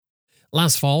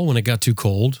Last fall, when it got too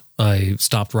cold, I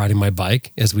stopped riding my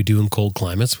bike, as we do in cold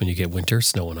climates when you get winter,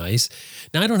 snow and ice.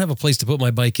 Now, I don't have a place to put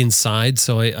my bike inside,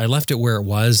 so I left it where it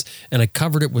was, and I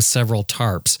covered it with several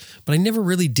tarps. But I never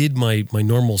really did my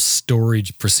normal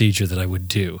storage procedure that I would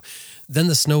do. Then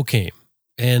the snow came,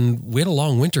 and we had a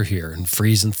long winter here, and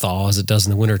freeze and thaw as it does in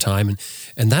the wintertime,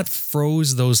 and that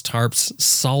froze those tarps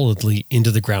solidly into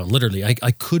the ground. Literally,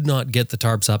 I could not get the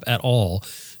tarps up at all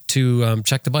to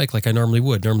check the bike like I normally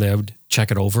would. Normally, I would check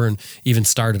it over and even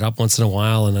start it up once in a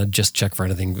while, and I'd just check for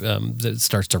anything that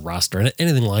starts to rust or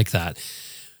anything like that.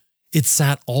 It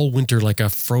sat all winter like a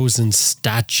frozen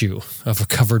statue of a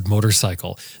covered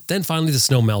motorcycle. Then finally the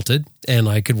snow melted, and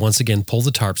I could once again pull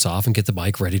the tarps off and get the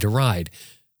bike ready to ride.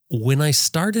 When I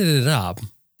started it up,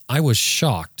 I was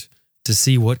shocked to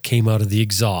see what came out of the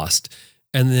exhaust,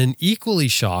 and then equally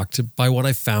shocked by what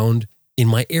I found in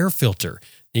my air filter.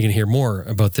 You're going to hear more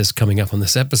about this coming up on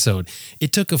this episode.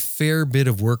 It took a fair bit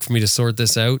of work for me to sort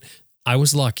this out. I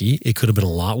was lucky. It could have been a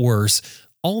lot worse.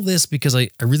 All this because I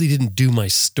really didn't do my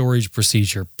storage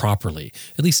procedure properly,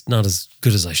 at least not as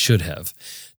good as I should have.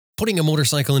 Putting a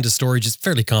motorcycle into storage is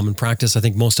fairly common practice. I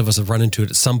think most of us have run into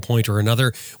it at some point or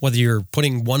another, whether you're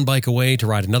putting one bike away to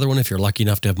ride another one, if you're lucky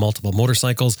enough to have multiple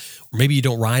motorcycles, or maybe you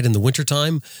don't ride in the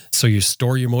wintertime, so you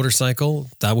store your motorcycle.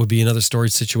 That would be another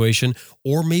storage situation.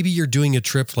 Or maybe you're doing a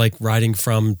trip like riding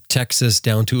from Texas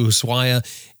down to Ushuaia,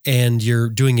 and you're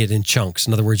doing it in chunks.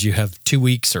 In other words, you have 2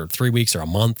 weeks or 3 weeks or a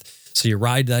month. So you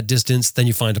ride that distance, then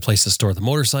you find a place to store the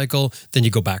motorcycle, then you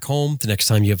go back home. The next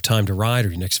time you have time to ride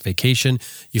or your next vacation,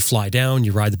 you fly down,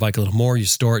 you ride the bike a little more, you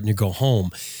store it, and you go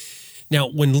home. Now,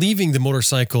 when leaving the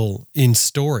motorcycle in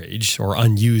storage or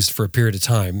unused for a period of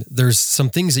time, there's some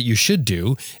things that you should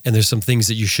do, and there's some things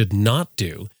that you should not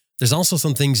do. There's also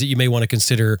some things that you may want to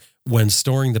consider when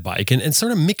storing the bike, and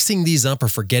sort of mixing these up or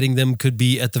forgetting them could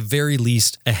be at the very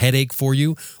least a headache for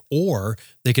you, or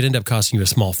they could end up costing you a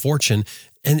small fortune.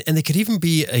 And they could even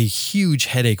be a huge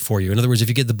headache for you. In other words, if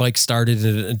you get the bike started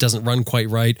and it doesn't run quite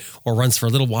right, or runs for a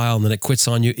little while and then it quits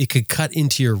on you, it could cut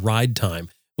into your ride time,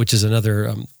 which is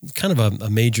another kind of a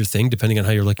major thing, depending on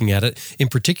how you're looking at it. In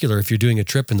particular, if you're doing a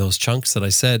trip in those chunks that I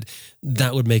said,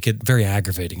 that would make it very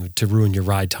aggravating to ruin your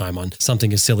ride time on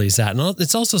something as silly as that. And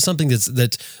it's also something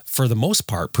that's for the most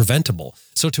part, preventable.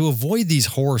 So to avoid these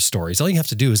horror stories, all you have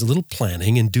to do is a little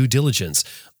planning and due diligence,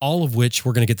 all of which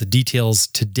we're going to get the details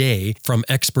today from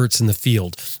experts in the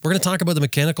field. We're going to talk about the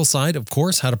mechanical side, of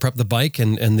course, how to prep the bike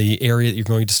and the area that you're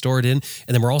going to store it in.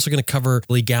 And then we're also going to cover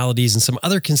legalities and some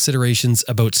other considerations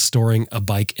about storing a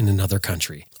bike in another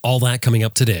country. All that coming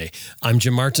up today. I'm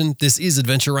Jim Martin. This is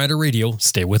Adventure Rider Radio.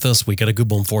 Stay with us. We got a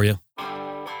good one for you.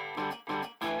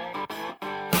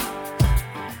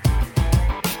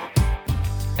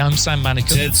 I'm Sam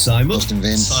Manicum. Ted Simon. Austin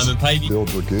Vince. Simon Pavey. Bill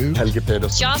Dragoo. Helga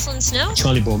Pedersen. Jocelyn Snow.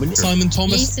 Charlie Bowman. Simon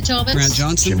Thomas. Lisa Thomas. Grant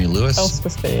Johnson. Jimmy Lewis.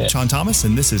 Elspeth Bay. Sean Thomas,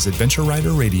 and this is Adventure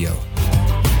Rider Radio.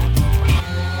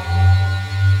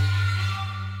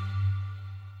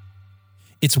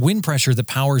 It's wind pressure that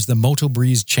powers the Moto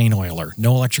Breeze chain oiler.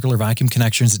 No electrical or vacuum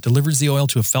connections. It delivers the oil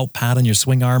to a felt pad on your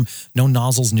swing arm. No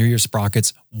nozzles near your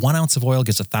sprockets. 1 ounce of oil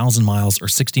gets 1,000 miles or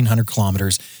 1,600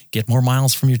 kilometers. Get more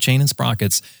miles from your chain and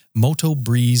sprockets.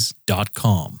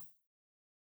 MotoBreeze.com.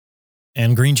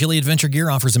 And Green Chili Adventure Gear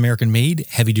offers American-made,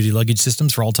 heavy-duty luggage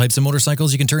systems for all types of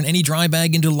motorcycles. You can turn any dry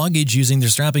bag into luggage using their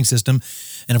strapping system.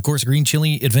 And of course, Green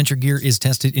Chili Adventure Gear is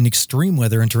tested in extreme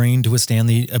weather and terrain to withstand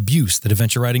the abuse that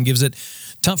adventure riding gives it.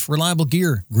 Tough, reliable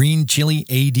gear.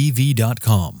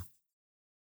 GreenChiliADV.com.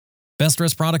 Best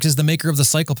Dressed Products is the maker of the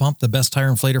Cycle Pump, the best tire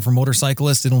inflator for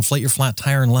motorcyclists. It'll inflate your flat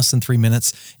tire in less than 3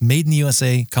 minutes. Made in the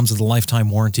USA, comes with a lifetime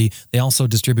warranty. They also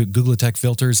distribute Googletech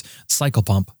filters.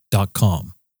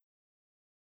 CyclePump.com.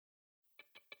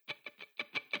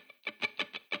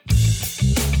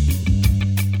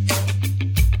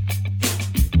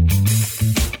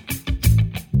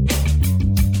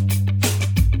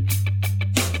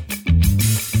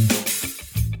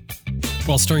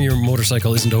 Well, storing your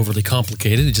motorcycle isn't overly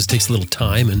complicated. It just takes a little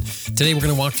time. And today we're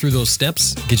going to walk through those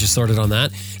steps, get you started on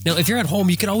that. Now, if you're at home,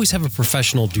 you could always have a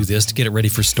professional do this to get it ready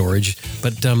for storage.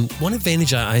 But one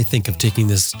advantage I think of taking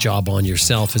this job on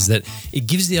yourself is that it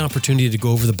gives you the opportunity to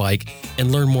go over the bike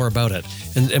and learn more about it.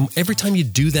 And every time you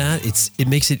do that, it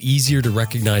makes it easier to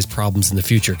recognize problems in the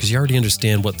future because you already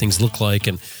understand what things look like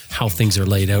and how things are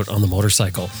laid out on the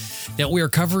motorcycle. Now, we are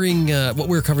covering, what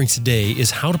we're covering today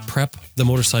is how to prep the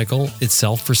motorcycle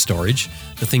itself for storage,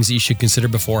 the things that you should consider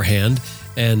beforehand.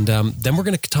 And then we're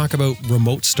going to talk about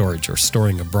remote storage or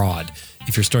storing abroad.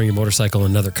 if you're storing your motorcycle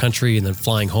in another country and then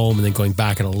flying home and then going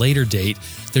back at a later date,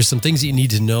 there's some things that you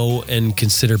need to know and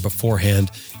consider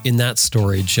beforehand in that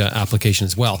storage application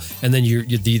as well. And then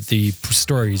the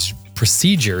storage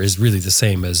procedure is really the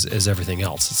same as everything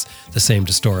else. It's the same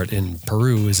to store it in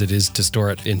Peru as it is to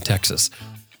store it in Texas.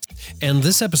 And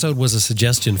this episode was a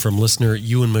suggestion from listener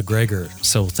Ewan McGregor.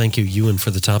 So thank you, Ewan, for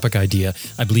the topic idea.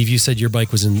 I believe you said your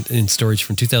bike was in storage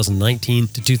from 2019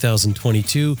 to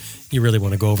 2022. You really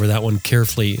want to go over that one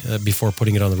carefully before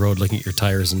putting it on the road, looking at your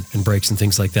tires and brakes and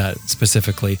things like that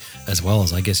specifically, as well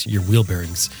as, I guess, your wheel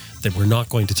bearings that we're not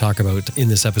going to talk about in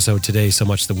this episode today, so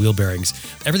much the wheel bearings.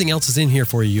 Everything else is in here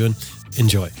for you, Ewan.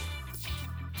 Enjoy.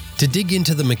 To dig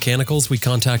into the mechanicals, we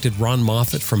contacted Ron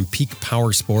Moffat from Peak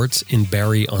Power Sports in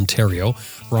Barrie, Ontario.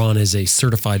 Ron is a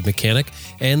certified mechanic,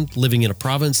 and living in a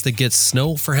province that gets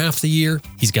snow for half the year,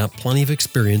 he's got plenty of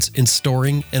experience in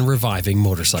storing and reviving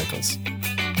motorcycles.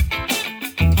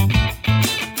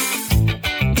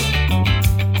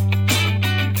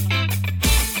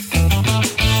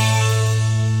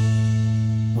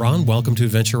 Ron, welcome to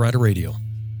Adventure Rider Radio.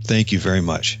 Thank you very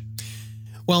much.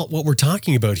 Well, what we're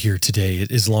talking about here today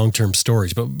is long-term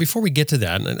storage. But before we get to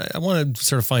that, I want to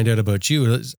sort of find out about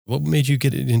you. What made you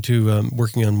get into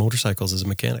working on motorcycles as a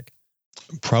mechanic?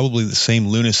 Probably the same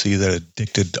lunacy that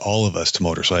addicted all of us to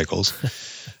motorcycles.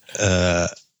 I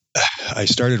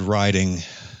started riding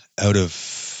out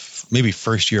of maybe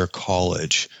first year of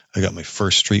college. I got my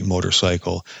first street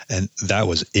motorcycle, and that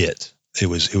was it. It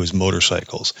was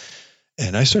motorcycles.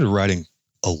 And I started riding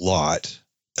a lot.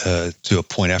 To a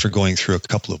point after going through a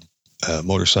couple of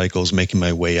motorcycles, making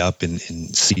my way up in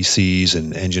CCs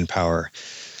and engine power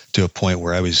to a point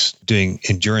where I was doing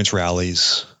endurance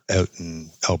rallies out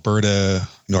in Alberta,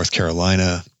 North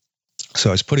Carolina. So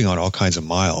I was putting on all kinds of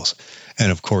miles.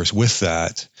 And of course, with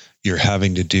that, you're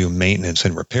having to do maintenance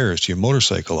and repairs to your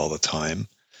motorcycle all the time.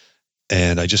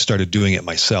 And I just started doing it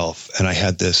myself. And I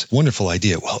had this wonderful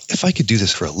idea. Well, if I could do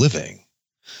this for a living,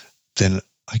 then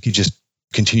I could just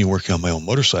continue working on my own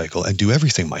motorcycle and do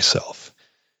everything myself,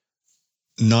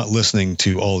 not listening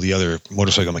to all the other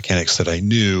motorcycle mechanics that I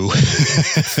knew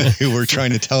who were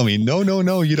trying to tell me, no,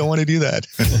 you don't want to do that.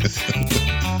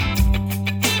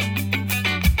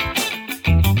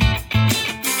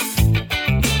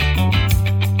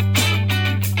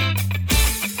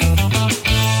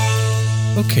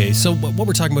 Okay, so what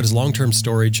we're talking about is long-term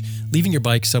storage, leaving your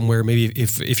bike somewhere, maybe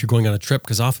if you're going on a trip,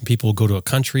 because often people will go to a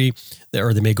country,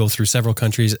 or they may go through several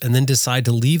countries, and then decide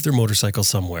to leave their motorcycle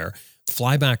somewhere,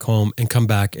 fly back home, and come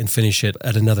back and finish it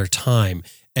at another time.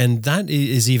 And that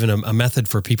is even a method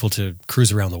for people to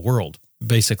cruise around the world,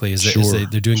 basically,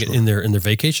 they're doing it in their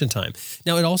vacation time.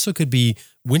 Now, it also could be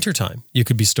wintertime. You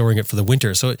could be storing it for the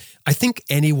winter. So I think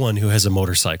anyone who has a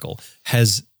motorcycle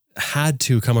has had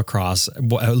to come across,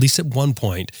 at least at one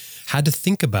point, had to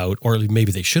think about, or maybe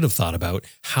they should have thought about,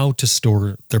 how to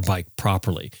store their bike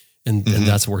properly. And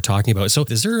that's what we're talking about. So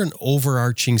is there an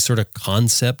overarching sort of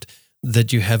concept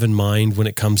that you have in mind when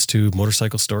it comes to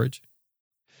motorcycle storage?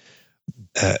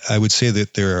 I would say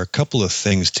that there are a couple of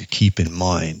things to keep in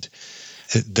mind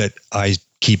that I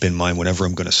keep in mind whenever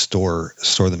I'm going to store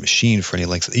the machine for any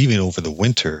length, even over the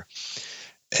winter.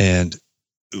 And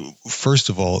first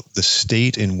of all, the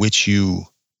state in which you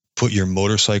put your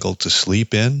motorcycle to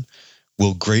sleep in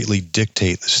will greatly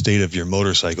dictate the state of your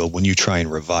motorcycle when you try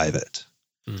and revive it.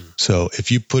 So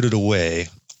if you put it away,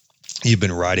 you've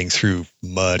been riding through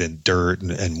mud and dirt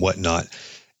and whatnot,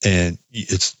 and you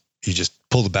just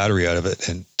pull the battery out of it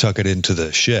and tuck it into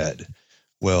the shed.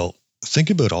 Well, think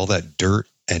about all that dirt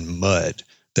and mud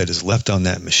that is left on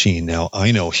that machine. Now,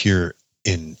 I know here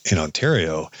in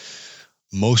Ontario,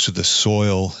 most of the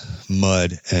soil,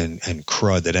 mud, and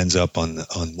crud that ends up on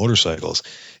motorcycles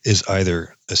is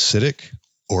either acidic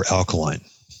or alkaline.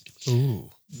 Ooh.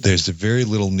 There's very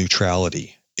little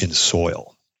neutrality in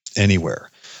soil anywhere.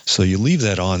 So you leave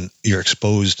that on your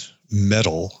exposed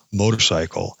metal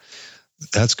motorcycle,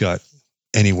 that's got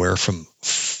anywhere from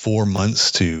 4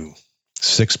 months to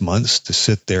 6 months to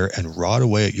sit there and rot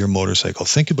away at your motorcycle.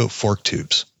 Think about fork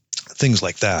tubes, things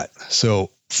like that. So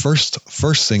first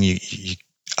thing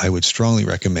I would strongly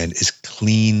recommend is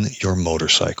clean your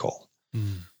motorcycle,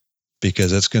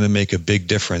 because that's going to make a big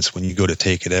difference when you go to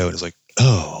take it out. It's like,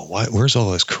 oh, where's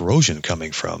all this corrosion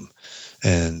coming from?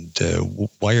 And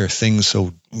why are things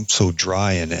so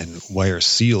dry, and why are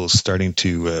seals starting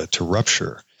to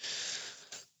rupture?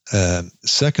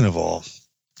 Second of all,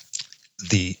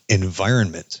 the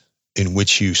environment in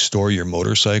which you store your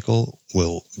motorcycle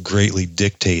will greatly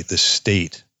dictate the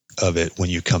state of it when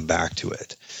you come back to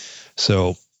it.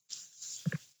 So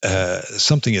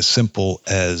something as simple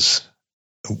as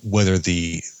whether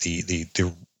the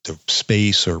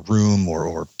space or room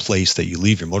or place that you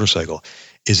leave your motorcycle,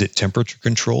 is it temperature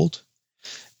controlled?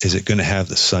 Is it going to have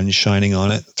the sun shining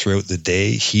on it throughout the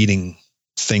day, heating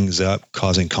things up,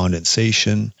 causing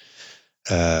condensation?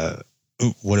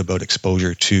 What about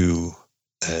exposure to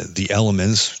the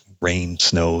elements, rain,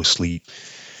 snow, sleet?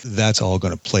 That's all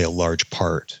going to play a large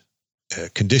part.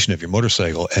 Condition of your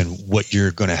motorcycle and what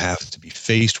you're going to have to be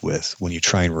faced with when you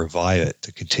try and revive it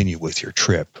to continue with your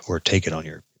trip or take it on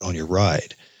your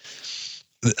ride.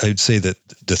 I'd say that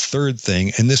the third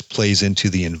thing, and this plays into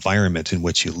the environment in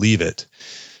which you leave it,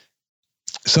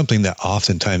 something that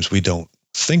oftentimes we don't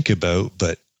think about,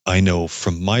 but I know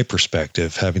from my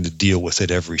perspective, having to deal with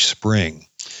it every spring,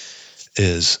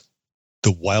 is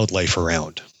the wildlife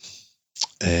around.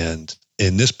 And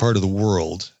in this part of the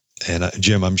world, and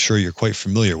Jim, I'm sure you're quite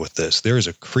familiar with this, there is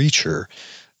a creature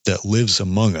that lives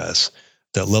among us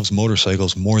that loves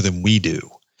motorcycles more than we do.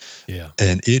 Yeah.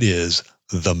 And it is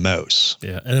the mouse.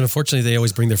 Yeah. And unfortunately, they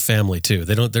always bring their family too.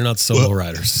 They're not solo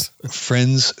riders.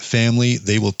 Friends, family,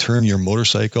 they will turn your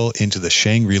motorcycle into the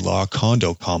Shangri-La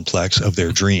condo complex of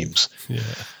their dreams. Yeah.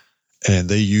 And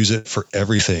they use it for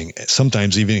everything,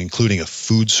 sometimes even including a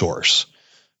food source.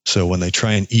 So when they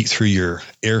try and eat through your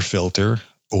air filter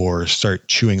or start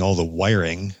chewing all the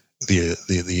wiring,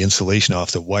 the insulation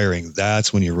off the wiring,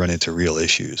 that's when you run into real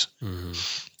issues. Mm-hmm.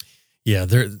 Yeah,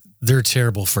 they're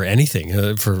terrible for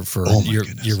anything. For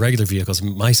your regular vehicles,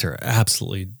 mice are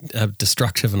absolutely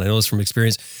destructive, and I know this from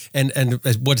experience. And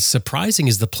what's surprising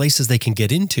is the places they can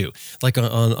get into. Like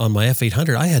on my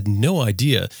F800, I had no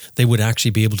idea they would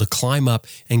actually be able to climb up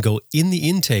and go in the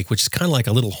intake, which is kind of like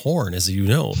a little horn, as you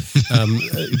know,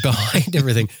 behind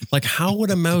everything. Like, how would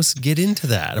a mouse get into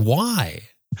that? Why?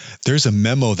 There's a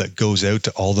memo that goes out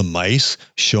to all the mice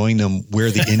showing them where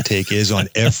the intake is on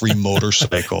every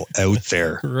motorcycle out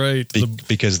there. Right.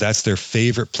 Because that's their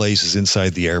favorite place is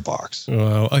inside the airbox.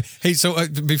 Wow. Hey, so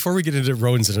before we get into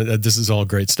rodents, and this is all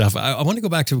great stuff, I want to go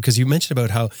back to, because you mentioned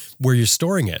about where you're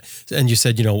storing it. And you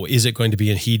said, is it going to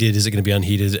be heated? Is it going to be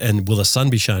unheated? And will the sun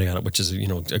be shining on it? Which is,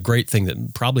 a great thing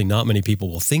that probably not many people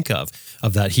will think of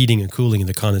that heating and cooling and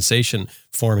the condensation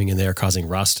forming in there, causing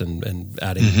rust and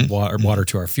adding water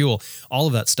to our fuel, all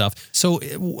of that stuff. So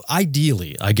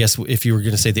ideally, I guess if you were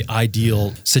going to say the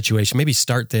ideal situation, maybe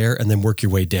start there and then work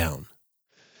your way down.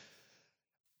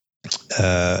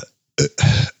 A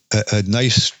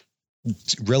nice,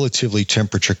 relatively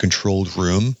temperature controlled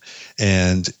room.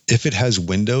 And if it has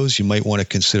windows, you might want to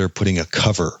consider putting a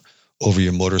cover over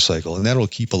your motorcycle, and that'll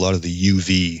keep a lot of the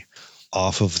UV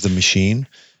off of the machine.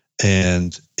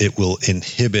 And it will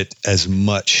inhibit as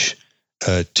much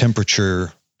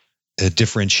temperature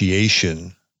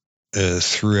differentiation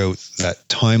throughout that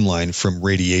timeline from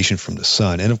radiation from the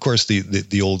sun. And of course,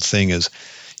 the old thing is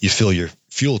you fill your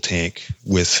fuel tank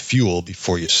with fuel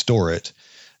before you store it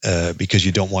because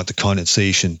you don't want the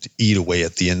condensation to eat away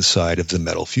at the inside of the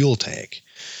metal fuel tank.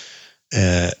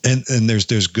 And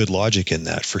there's good logic in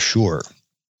that for sure.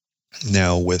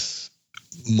 Now with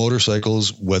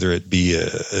motorcycles, whether it be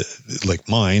like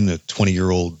mine, a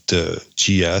 20-year-old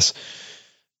GS,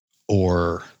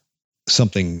 or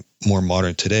something more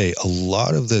modern today, a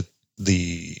lot of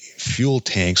the fuel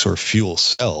tanks or fuel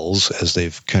cells, as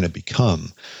they've kind of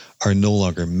become, are no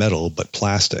longer metal but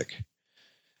plastic.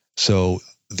 So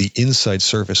the inside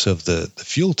surface of the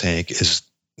fuel tank is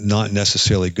not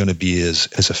necessarily going to be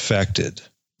as affected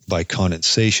by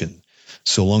condensation,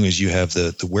 so long as you have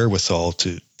the wherewithal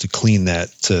to clean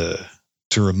that, to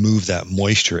remove that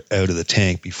moisture out of the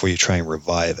tank before you try and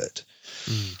revive it.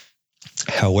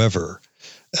 However,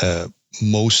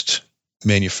 most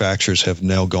manufacturers have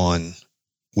now gone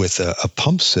with a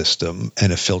pump system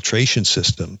and a filtration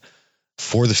system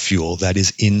for the fuel that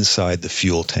is inside the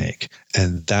fuel tank.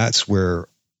 And that's where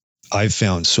I've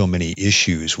found so many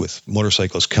issues with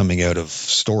motorcycles coming out of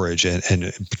storage and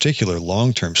in particular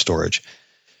long-term storage.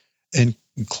 And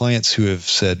clients who have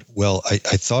said, well, I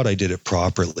thought I did it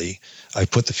properly. I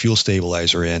put the fuel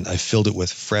stabilizer in, I filled it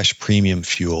with fresh premium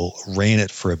fuel, ran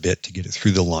it for a bit to get it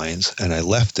through the lines, and I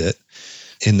left it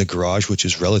in the garage, which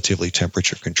is relatively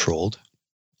temperature controlled.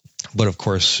 But of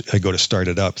course, I go to start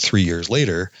it up 3 years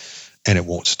later and it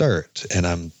won't start. And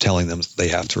I'm telling them they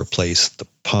have to replace the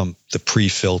pump, the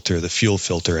pre-filter, the fuel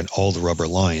filter, and all the rubber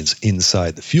lines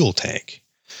inside the fuel tank.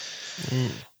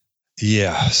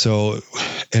 Yeah. So,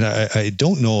 and I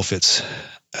don't know if it's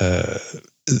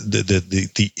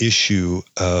the issue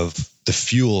of the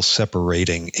fuel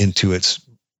separating into its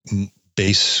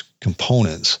base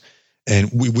components.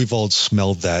 And we've all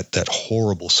smelled that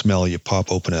horrible smell. You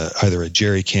pop open either a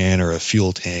jerry can or a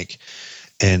fuel tank,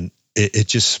 and it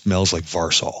just smells like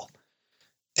Varsol.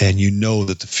 and you know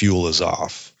that the fuel is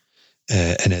off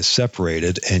and is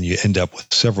separated, and you end up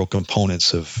with several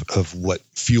components of what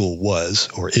fuel was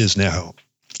or is now.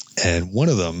 And one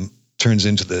of them turns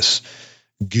into this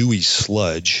gooey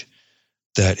sludge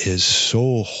that is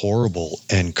so horrible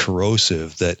and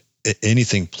corrosive that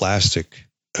anything plastic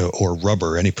or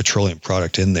rubber, any petroleum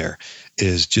product in there,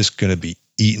 is just going to be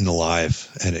eaten alive,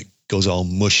 and it goes all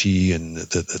mushy, and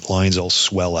the lines all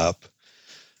swell up.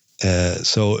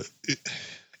 So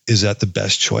is that the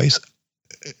best choice?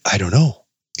 I don't know.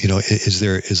 Is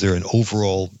there an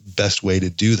overall best way to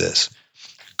do this?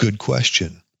 Good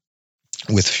question.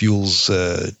 With fuels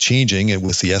changing and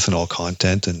with the ethanol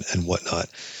content and whatnot,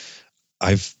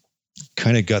 I've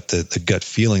kind of got the gut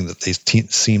feeling that they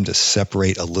seem to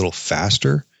separate a little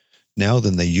faster now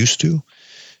than they used to.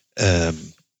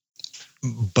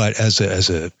 But as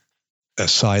a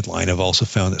sideline, I've also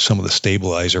found that some of the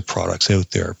stabilizer products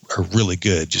out there are really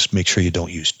good. Just make sure you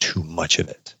don't use too much of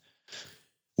it,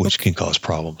 which can cause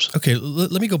problems. Okay,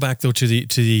 let me go back though to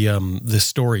the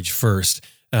storage first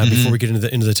before we get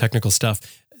into the technical stuff.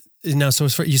 Now, so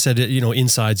as far, you said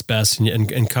inside's best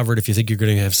and covered if you think you're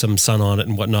going to have some sun on it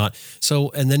and whatnot.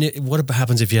 So, and then what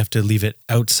happens if you have to leave it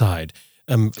outside?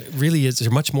 Really, is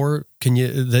there much more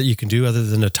that you can do other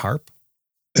than a tarp?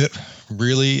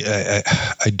 Really,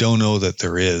 I don't know that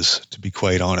there is, to be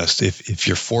quite honest. If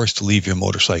you're forced to leave your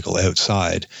motorcycle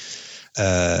outside,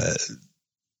 the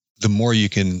more you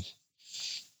can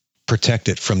protect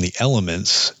it from the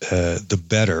elements, the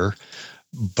better.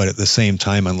 But at the same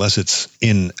time, unless it's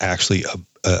in actually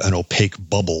an opaque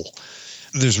bubble,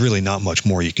 there's really not much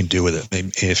more you can do with it.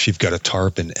 Maybe if you've got a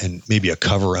tarp and maybe a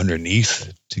cover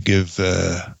underneath to give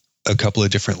a couple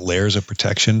of different layers of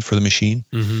protection for the machine,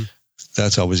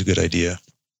 that's always a good idea.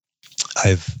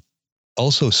 I've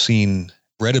also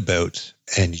read about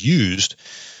and used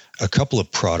a couple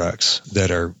of products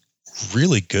that are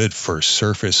really good for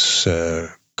surface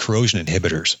corrosion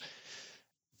inhibitors.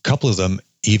 A couple of them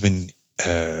even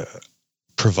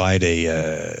provide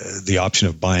the option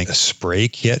of buying a spray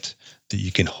kit that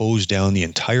you can hose down the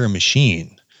entire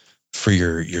machine for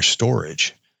your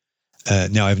storage.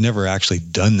 Now, I've never actually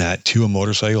done that to a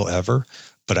motorcycle ever,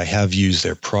 but I have used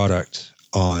their product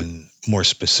on more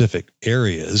specific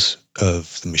areas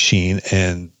of the machine,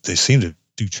 and they seem to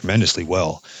do tremendously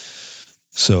well.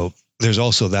 So there's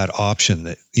also that option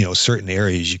that, certain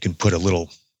areas you can put a little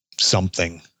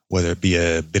something, whether it be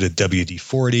a bit of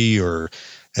WD-40 or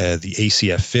the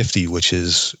ACF 50, which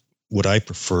is what I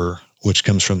prefer, which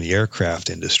comes from the aircraft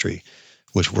industry,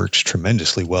 which works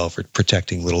tremendously well for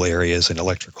protecting little areas and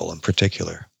electrical in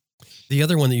particular. The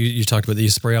other one that you talked about that you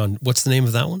spray on, what's the name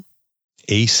of that one?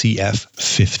 ACF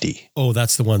 50. Oh,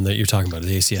 that's the one that you're talking about,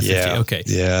 the ACF 50. Okay.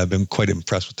 Yeah, I've been quite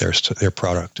impressed with their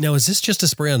product. Now, is this just a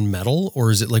spray on metal,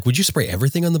 or is it would you spray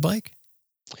everything on the bike?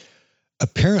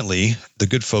 Apparently, the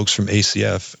good folks from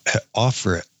ACF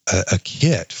offer a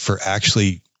kit for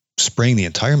actually spraying the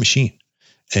entire machine.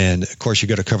 And of course, you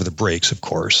got to cover the brakes, of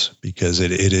course, because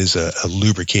it is a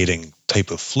lubricating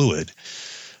type of fluid.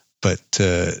 But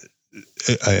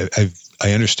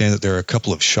I understand that there are a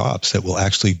couple of shops that will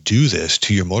actually do this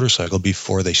to your motorcycle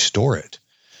before they store it.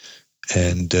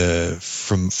 And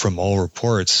from all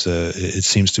reports, it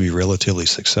seems to be relatively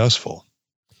successful.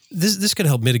 This could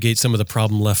help mitigate some of the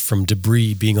problem left from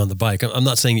debris being on the bike. I'm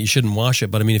not saying that you shouldn't wash it,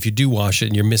 but I mean, if you do wash it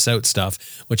and you miss out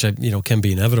stuff, which can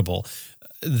be inevitable,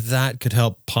 that could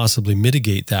help possibly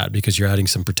mitigate that because you're adding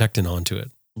some protectant onto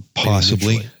it.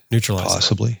 Possibly. Neutralize.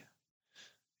 Possibly.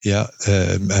 Yeah.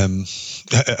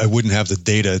 I wouldn't have the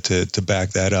data to back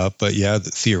that up, but yeah,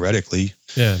 theoretically,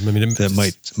 yeah, I mean, that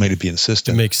might be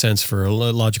insistent. It makes sense for a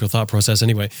logical thought process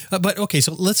anyway. But okay,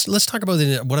 so let's talk about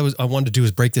it. What I wanted to do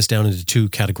is break this down into two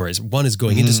categories. One is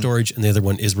going into storage, and the other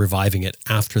one is reviving it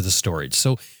after the storage.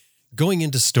 So going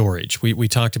into storage, we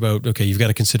talked about, okay, you've got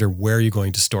to consider where you're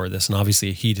going to store this, and obviously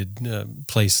a heated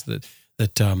place that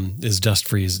is dust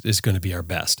free is going to be our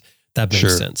best. That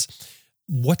makes sense.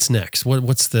 What's next?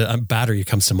 What's the battery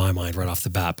comes to my mind right off the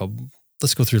bat, but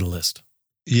let's go through the list.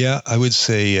 Yeah, I would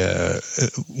say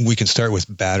we can start with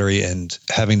battery, and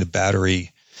having the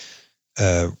battery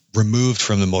removed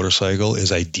from the motorcycle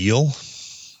is ideal.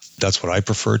 That's what I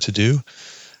prefer to do.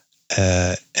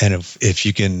 And if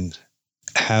you can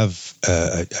have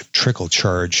a trickle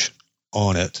charge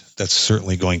on it, that's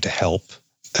certainly going to help,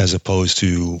 as opposed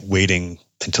to waiting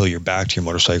until you're back to your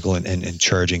motorcycle and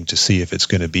charging to see if it's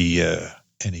going to be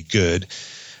any good.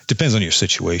 Depends on your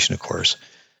situation, of course.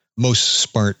 Most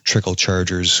smart trickle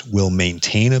chargers will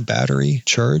maintain a battery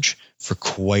charge for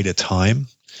quite a time,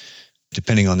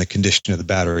 depending on the condition of the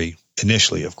battery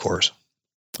initially, of course.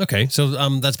 Okay, so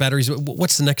that's batteries.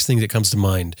 What's the next thing that comes to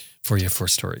mind for you for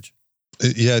storage?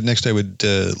 Yeah, next I would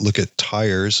look at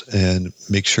tires and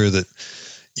make sure that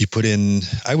you put in,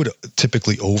 I would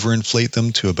typically overinflate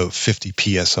them to about 50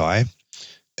 PSI.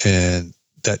 And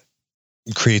that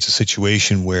creates a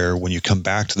situation where when you come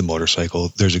back to the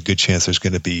motorcycle, there's a good chance there's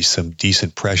going to be some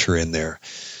decent pressure in there.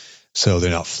 So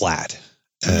they're not flat.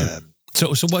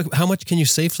 So how much can you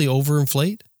safely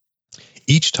overinflate?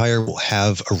 Each tire will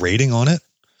have a rating on it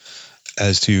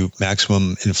as to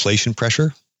maximum inflation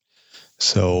pressure.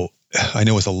 So I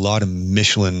know with a lot of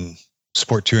Michelin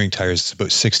sport touring tires, it's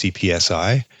about 60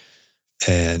 PSI.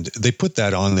 And they put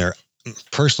that on there.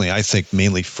 Personally, I think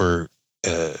mainly for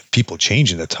people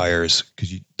changing the tires,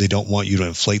 because they don't want you to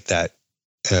inflate that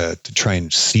to try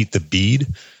and seat the bead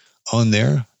on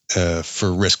there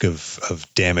for risk of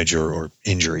damage or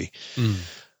injury.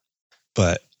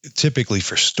 But typically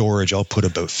for storage, I'll put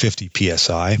about 50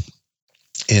 PSI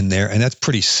in there. And that's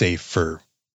pretty safe for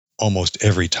almost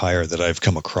every tire that I've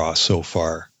come across so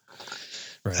far.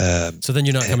 Right. So then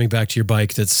you're not coming back to your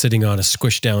bike that's sitting on a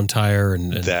squished down tire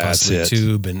and possibly a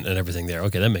tube and everything there.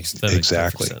 Okay, that makes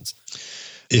exactly perfect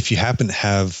sense. If you happen to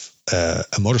have a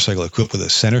motorcycle equipped with a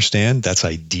center stand, that's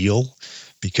ideal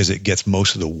because it gets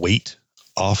most of the weight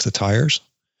off the tires.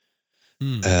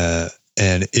 And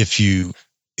if you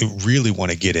really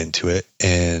want to get into it,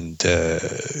 and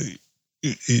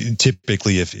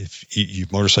typically if your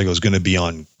motorcycle is going to be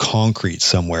on concrete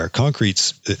somewhere,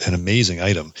 concrete's an amazing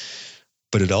item,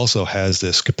 but it also has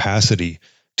this capacity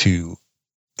to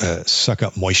suck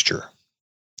up moisture.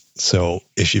 So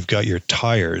if you've got your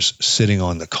tires sitting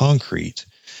on the concrete,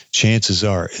 chances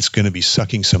are it's going to be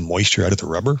sucking some moisture out of the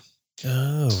rubber.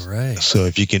 Oh, right. So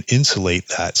if you can insulate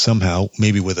that somehow,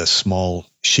 maybe with a small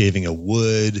shaving of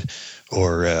wood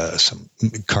or some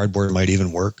cardboard might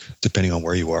even work, depending on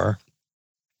where you are,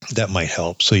 that might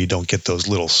help. So you don't get those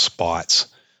little spots,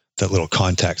 that little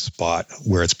contact spot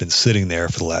where it's been sitting there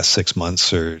for the last 6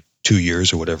 months or 2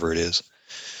 years or whatever it is.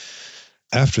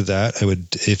 After that,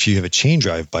 if you have a chain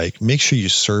drive bike, make sure you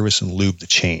service and lube the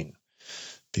chain,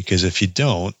 because if you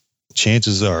don't,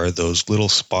 chances are those little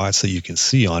spots that you can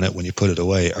see on it when you put it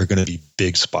away are going to be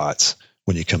big spots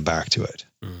when you come back to it.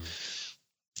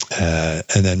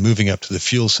 And then moving up to the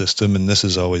fuel system, and this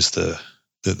is always the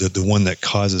one that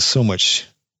causes so much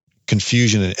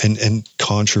confusion and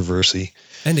controversy.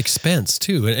 And expense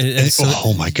too. And so,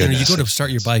 oh my goodness. You go to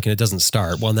start your bike and it doesn't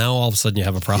start. Well, now all of a sudden you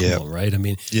have a problem, right? I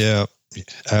mean, yeah,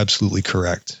 absolutely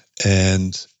correct.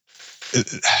 And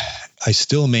I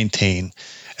still maintain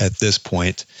at this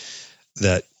point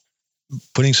that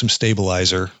putting some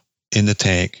stabilizer in the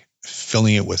tank,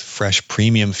 filling it with fresh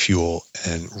premium fuel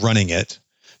and running it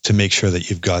to make sure that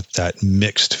you've got that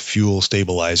mixed fuel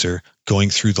stabilizer going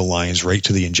through the lines right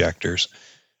to the injectors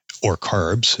or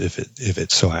carbs, if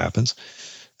it so happens,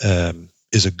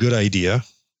 is a good idea.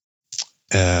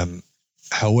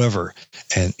 However,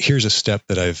 and here's a step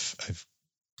that I've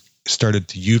started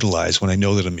to utilize when I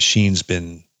know that a machine's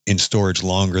been in storage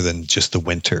longer than just the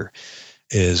winter,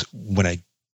 is when I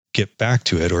get back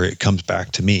to it or it comes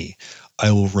back to me,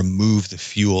 I will remove the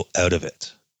fuel out of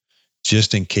it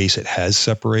just in case it has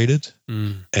separated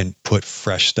and put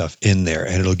fresh stuff in there.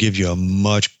 And it'll give you a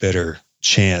much better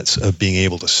chance of being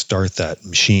able to start that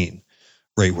machine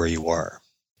right where you are.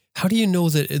 How do you know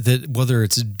that whether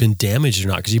it's been damaged or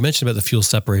not? Because you mentioned about the fuel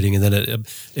separating and then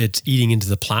it's eating into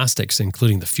the plastics,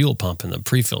 including the fuel pump and the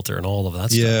pre-filter and all of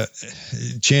that stuff.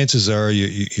 Yeah, chances are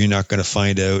you're not going to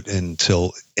find out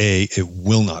until it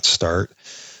will not start.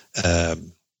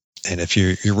 And if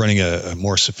you're running a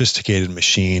more sophisticated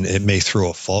machine, it may throw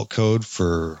a fault code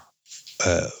for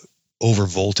over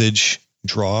voltage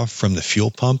draw from the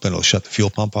fuel pump, and it'll shut the fuel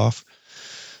pump off.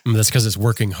 That's because it's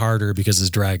working harder because it's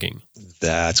dragging.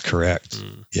 That's correct.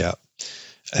 Yeah.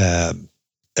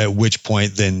 At which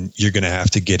point, then you're going to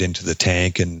have to get into the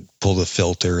tank and pull the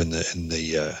filter and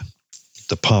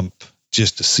the pump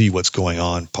just to see what's going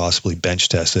on, possibly bench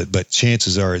test it. But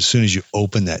chances are, as soon as you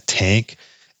open that tank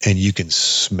and you can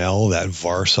smell that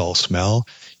Varsol smell,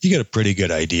 you get a pretty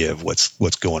good idea of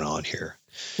what's going on here.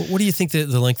 What do you think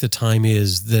the length of time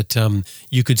is that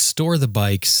you could store the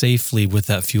bike safely with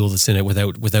that fuel that's in it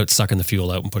without sucking the fuel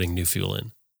out and putting new fuel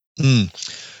in?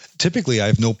 Typically, I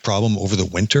have no problem over the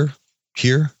winter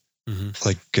here.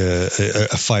 Like a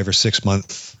 5 or 6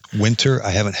 month winter,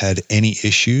 I haven't had any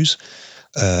issues.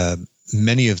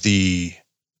 Many of the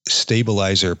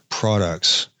stabilizer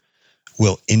products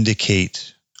will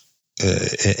indicate,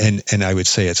 and I would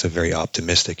say it's a very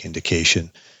optimistic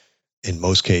indication in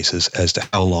most cases as to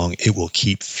how long it will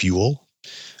keep fuel.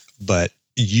 But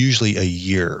usually a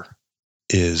year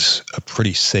is a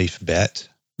pretty safe bet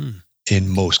in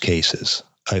most cases.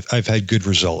 I've had good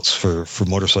results for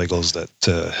motorcycles that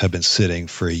have been sitting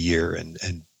for a year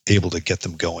and able to get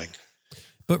them going.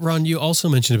 But Ron, you also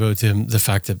mentioned about the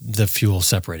fact that the fuel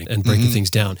separating and breaking things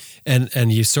down,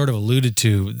 and you sort of alluded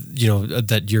to,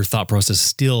 that your thought process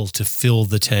still to fill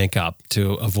the tank up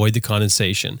to avoid the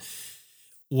condensation.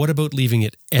 What about leaving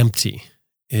it empty?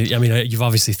 I mean, you've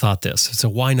obviously thought this, so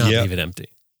why not leave it empty?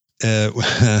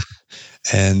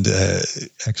 And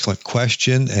excellent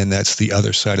question, and that's the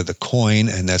other side of the coin,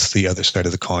 and that's the other side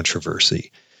of the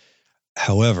controversy.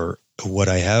 However, what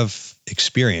I have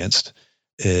experienced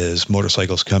is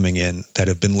motorcycles coming in that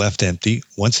have been left empty.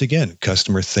 Once again,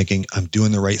 customer thinking, I'm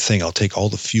doing the right thing. I'll take all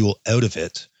the fuel out of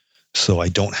it so I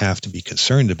don't have to be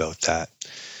concerned about that.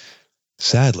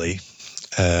 Sadly,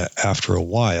 after a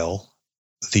while,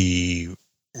 the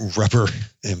rubber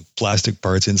and plastic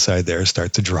parts inside there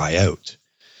start to dry out.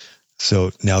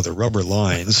 So now the rubber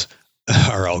lines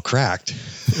are all cracked.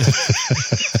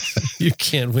 You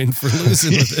can't win for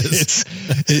losing with this.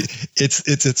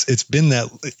 It's been that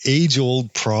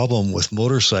age-old problem with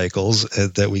motorcycles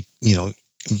that we,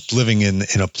 living in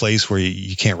a place where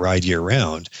you can't ride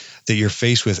year-round, that you're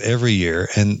faced with every year,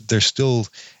 and there's still,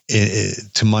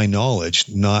 to my knowledge,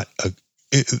 not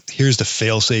here's the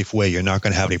fail-safe way. You're not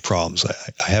going to have any problems.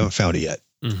 I haven't found it yet.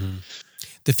 Mm-hmm.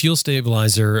 The fuel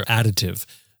stabilizer additive.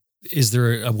 Is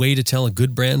there a way to tell a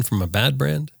good brand from a bad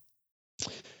brand?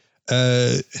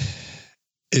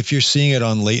 If you're seeing it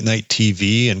on late night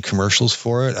TV and commercials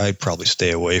for it, I'd probably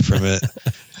stay away from it.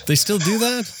 They still do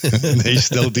that? They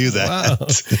still do that. Wow.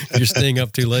 You're staying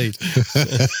up too late.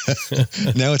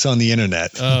 Now it's on the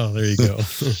internet. Oh, there you go.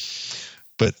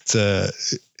 But so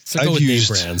go with name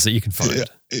brands that you can find.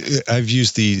 I've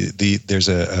used there's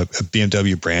a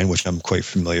BMW brand, which I'm quite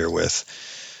familiar with,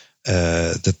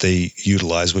 that they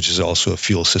utilize, which is also a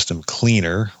fuel system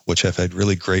cleaner, which I've had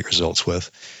really great results with.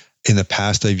 In the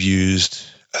past, I've used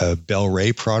a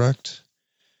Bel-Ray product.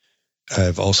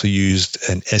 I've also used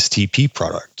an STP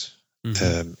product.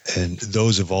 And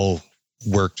those have all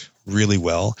worked really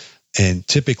well. And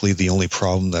typically the only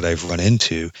problem that I've run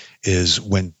into is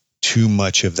when too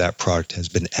much of that product has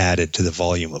been added to the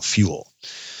volume of fuel.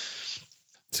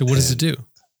 So what does it do?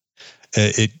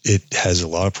 It has a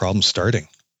lot of problems starting.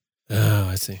 Oh,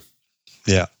 I see.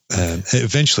 Yeah. And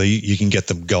eventually you can get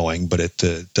them going, but it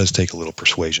does take a little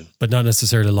persuasion. But not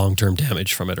necessarily long-term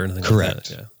damage from it or anything Correct.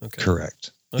 like that. Yeah. Okay.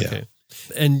 Correct. Okay. Yeah.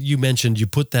 And you mentioned you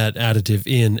put that additive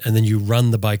in and then you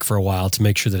run the bike for a while to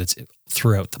make sure that it's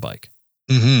throughout the bike.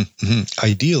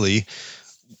 Ideally,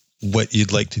 what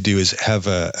you'd like to do is have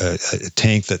a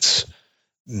tank that's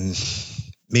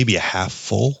maybe a half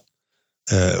full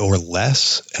or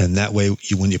less. And that way,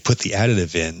 when you put the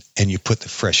additive in and you put the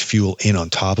fresh fuel in on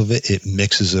top of it, it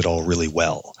mixes it all really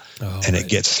well. And it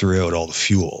gets throughout all the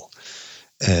fuel.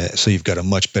 So you've got a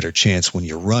much better chance when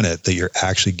you run it that you're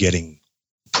actually getting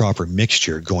proper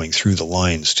mixture going through the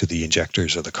lines to the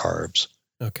injectors or the carbs.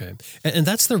 Okay. And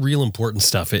that's the real important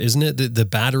stuff, isn't it? The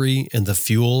battery and the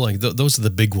fuel, like those are the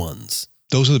big ones.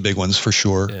 Those are the big ones for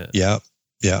sure. Yeah.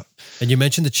 And you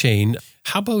mentioned the chain.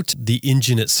 How about the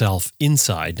engine itself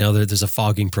inside? Now there's a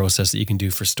fogging process that you can do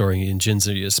for storing engines,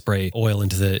 or you spray oil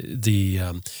into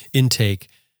the intake.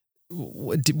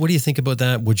 What do you think about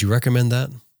that? Would you recommend that?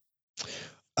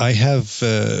 I have,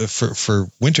 for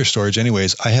winter storage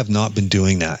anyways, I have not been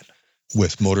doing that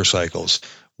with motorcycles.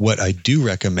 What I do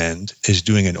recommend is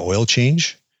doing an oil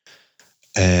change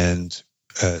and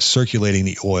circulating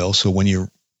the oil. So when you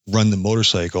run the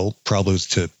motorcycle, probably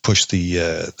to push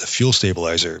the fuel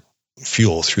stabilizer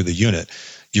fuel through the unit,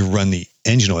 you run the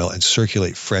engine oil and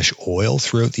circulate fresh oil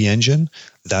throughout the engine.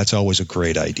 That's always a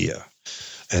great idea.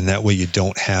 And that way you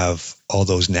don't have all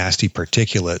those nasty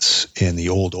particulates in the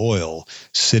old oil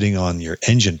sitting on your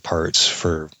engine parts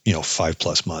for,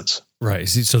 5+ months. Right.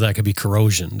 So that could be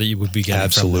corrosion that you would be getting.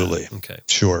 Absolutely. From that. Okay.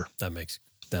 Sure. That makes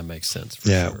sense. For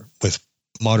sure. With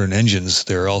modern engines,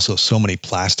 there are also so many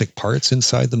plastic parts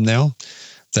inside them now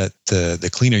that the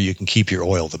cleaner you can keep your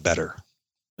oil, the better.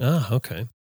 Ah, okay.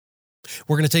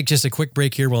 We're going to take just a quick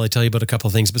break here while I tell you about a couple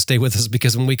of things, but stay with us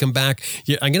because when we come back,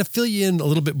 I'm going to fill you in a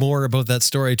little bit more about that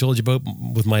story I told you about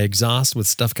with my exhaust, with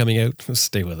stuff coming out.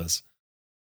 Stay with us.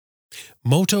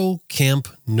 Moto Camp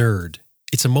Nerd.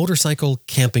 It's a motorcycle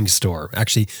camping store.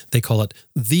 Actually, they call it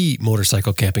the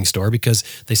motorcycle camping store because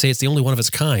they say it's the only one of its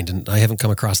kind, and I haven't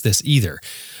come across this either.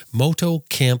 Moto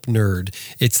Camp Nerd.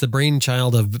 It's the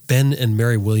brainchild of Ben and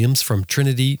Mary Williams from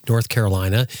Trinity, North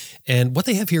Carolina. And what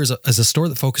they have here is a store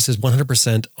that focuses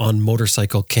 100% on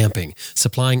motorcycle camping,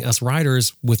 supplying us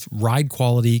riders with ride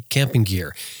quality camping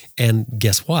gear. And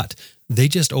guess what? They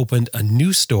just opened a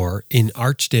new store in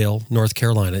Archdale, North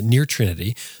Carolina, near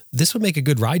Trinity. This would make a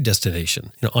good ride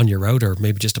destination, on your route, or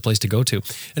maybe just a place to go to.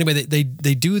 Anyway, they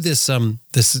do this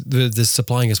this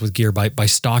supplying us with gear by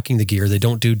stocking the gear. They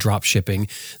don't do drop shipping.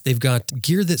 They've got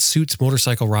gear that suits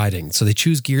motorcycle riding. So they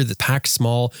choose gear that packs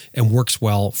small and works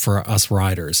well for us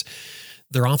riders.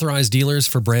 They're authorized dealers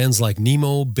for brands like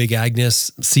Nemo, Big Agnes,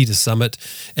 Sea to Summit,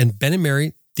 and Ben and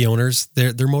Mary. The owners,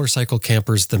 they're motorcycle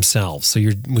campers themselves. So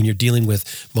when you're dealing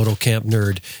with Moto Camp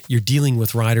Nerd, you're dealing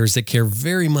with riders that care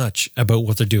very much about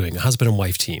what they're doing, a husband and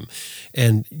wife team.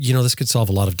 And, this could solve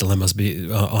a lot of dilemmas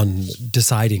on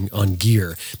deciding on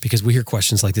gear, because we hear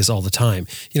questions like this all the time,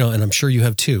 and I'm sure you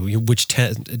have too. Which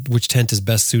tent is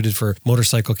best suited for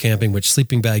motorcycle camping, which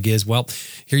sleeping bag is. Well,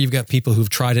 here you've got people who've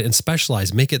tried it and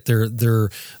specialize, make it their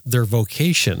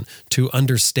vocation to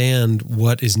understand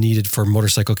what is needed for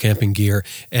motorcycle camping gear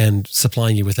and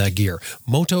supplying you with that gear.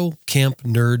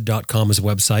 MotoCampNerd.com is a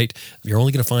website. You're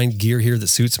only going to find gear here that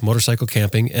suits motorcycle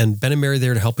camping, and Ben and Mary are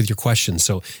there to help with your questions.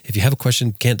 So if you have a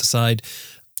question, can't decide,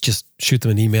 just shoot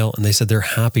them an email, and they said they're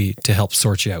happy to help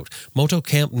sort you out.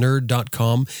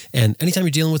 MotoCampNerd.com, and anytime you're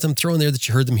dealing with them, throw in there that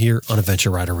you heard them here on Adventure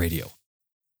Rider Radio.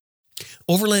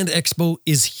 Overland Expo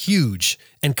is huge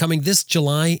and coming this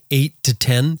July 8 to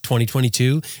 10,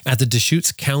 2022 at the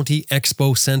Deschutes County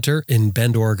Expo Center in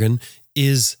Bend, Oregon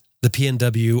is the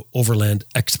PNW Overland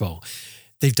Expo.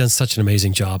 They've done such an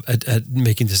amazing job at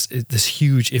making this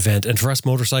huge event. And for us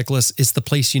motorcyclists, it's the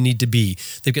place you need to be.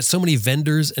 They've got so many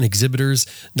vendors and exhibitors,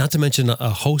 not to mention a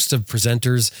host of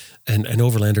presenters and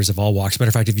overlanders of all walks. Matter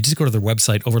of fact, if you just go to their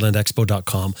website,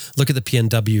 overlandexpo.com, look at the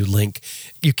PNW link,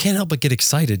 you can't help but get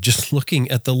excited just looking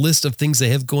at the list of things they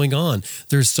have going on.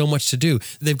 There's so much to do.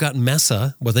 They've got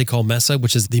MESA, what they call MESA,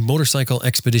 which is the Motorcycle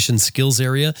Expedition Skills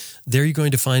Area. There you're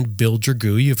going to find Bill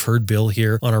Dragoo. You've heard Bill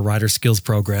here on our Rider Skills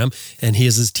program, and he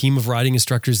has his team of riding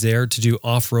instructors there to do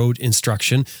off-road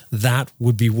instruction. That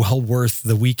would be well worth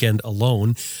the weekend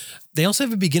alone. They also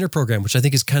have a beginner program, which I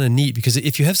think is kind of neat, because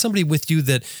if you have somebody with you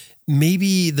that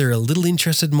maybe they're a little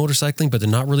interested in motorcycling, but they're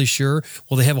not really sure,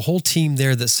 well, they have a whole team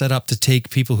there that's set up to take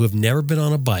people who have never been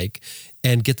on a bike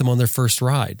and get them on their first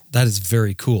ride. That is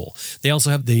very cool. They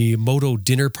also have the Moto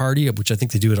Dinner Party, which I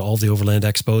think they do at all the Overland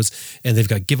Expos, and they've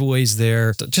got giveaways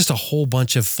there. Just a whole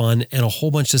bunch of fun and a whole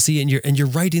bunch to see. And you're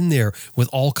right in there with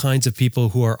all kinds of people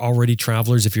who are already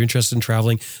travelers if you're interested in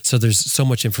traveling. So there's so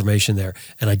much information there.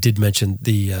 And I did mention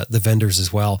the vendors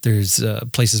as well. There's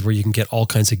places where you can get all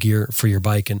kinds of gear for your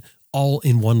bike, and all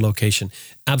in one location.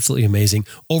 Absolutely amazing.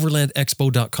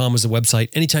 Overlandexpo.com is the website.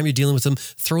 Anytime you're dealing with them,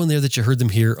 throw in there that you heard them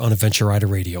here on Adventure Rider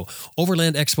Radio.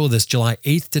 Overland Expo this July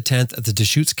 8th to 10th at the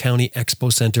Deschutes County Expo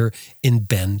Center in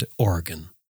Bend,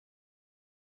 Oregon.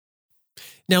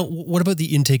 Now, what about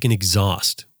the intake and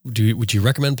exhaust? Would you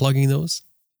recommend plugging those?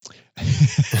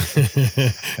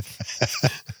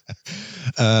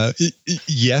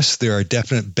 Yes, there are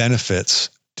definite benefits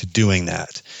to doing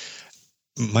that.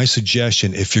 My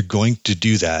suggestion, if you're going to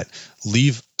do that,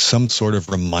 leave some sort of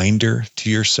reminder to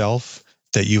yourself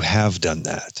that you have done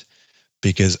that.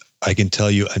 Because I can tell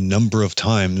you a number of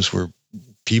times where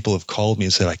people have called me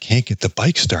and said, I can't get the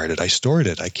bike started. I stored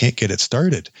it. I can't get it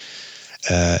started.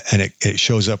 And it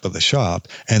shows up at the shop,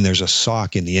 and there's a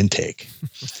sock in the intake.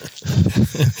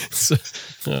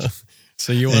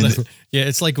 So you want to,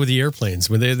 it's like with the airplanes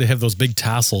when they have those big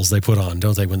tassels they put on,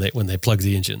 don't they? When they plug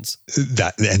the engines.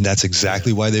 That's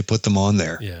exactly why they put them on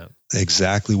there. Yeah,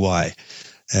 exactly why.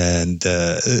 And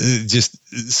just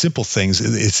simple things.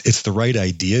 It's the right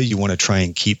idea. You want to try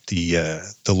and keep the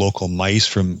local mice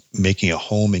from making a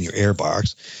home in your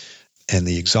airbox. And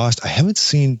the exhaust, I haven't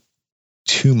seen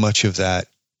too much of that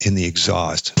in the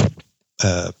exhaust.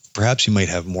 Perhaps you might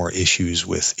have more issues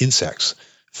with insects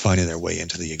finding their way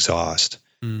into the exhaust.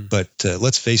 But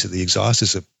let's face it, the exhaust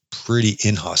is a pretty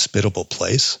inhospitable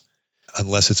place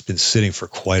unless it's been sitting for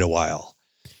quite a while.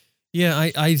 Yeah,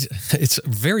 it's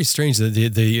very strange that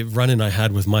the run-in I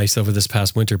had with mice over this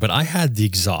past winter, but I had the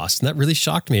exhaust, and that really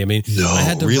shocked me. I mean, I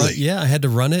had to I had to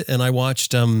run it, and I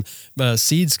watched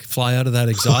seeds fly out of that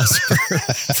exhaust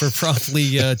for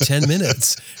probably 10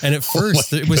 minutes. And at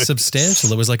first, it was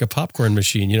substantial. It was like a popcorn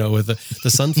machine, with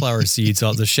the sunflower seeds,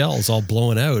 the shells all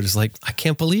blowing out. It's like, I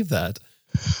can't believe that.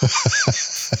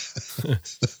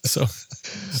 so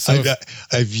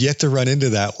I've yet to run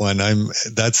into that one.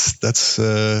 That's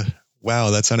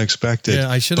wow, that's unexpected. Yeah,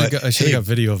 I should have got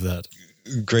video of that.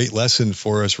 Great lesson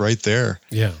for us right there.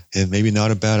 Yeah. And maybe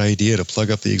not a bad idea to plug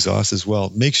up the exhaust as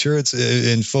well. Make sure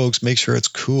make sure it's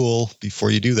cool before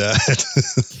you do that.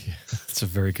 That's a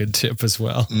very good tip as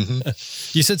well. Mm-hmm.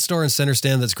 You said store and center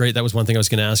stand. That's great. That was one thing I was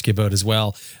going to ask you about as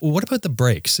well. What about the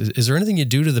brakes? Is there anything you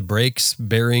do to the brakes,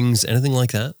 bearings, anything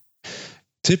like that?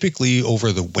 Typically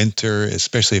over the winter,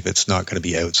 especially if it's not going to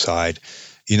be outside,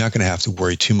 you're not going to have to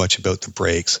worry too much about the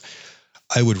brakes.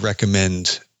 I would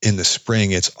recommend in the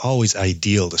spring, it's always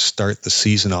ideal to start the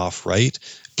season off right,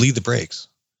 bleed the brakes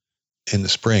in the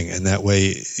spring. And that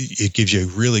way it gives you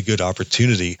a really good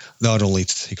opportunity, not only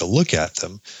to take a look at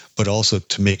them, but also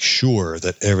to make sure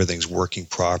that everything's working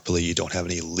properly. You don't have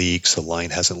any leaks, the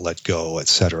line hasn't let go,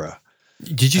 etc.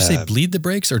 Did you say bleed the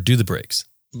brakes or do the brakes?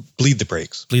 Bleed the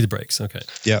brakes. Bleed the brakes. Okay.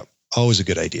 Yeah, always a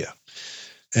good idea.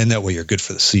 And that way you're good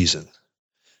for the season.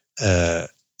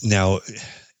 Now,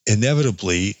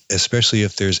 inevitably, especially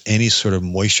if there's any sort of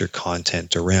moisture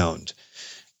content around,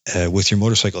 with your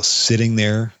motorcycle sitting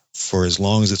there for as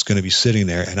long as it's going to be sitting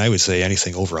there, and I would say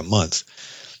anything over a month,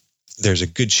 there's a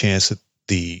good chance that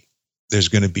there's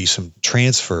going to be some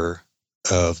transfer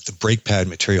of the brake pad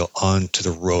material onto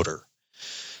the rotor.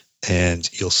 And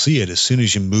you'll see it as soon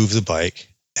as you move the bike,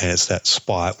 and it's that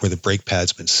spot where the brake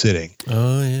pad's been sitting.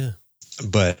 Oh, yeah.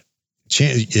 But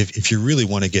if you really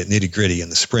want to get nitty gritty in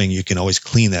the spring, you can always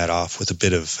clean that off with a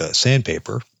bit of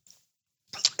sandpaper,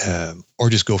 or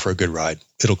just go for a good ride.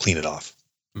 It'll clean it off.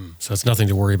 So it's nothing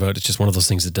to worry about. It's just one of those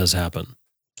things that does happen.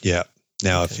 Yeah.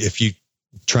 Now, Okay. if you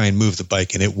try and move the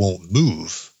bike and it won't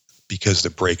move because the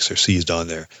brakes are seized on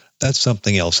there, that's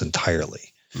something else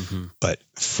entirely. Mm-hmm. But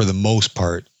for the most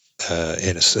part,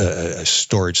 in a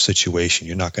storage situation,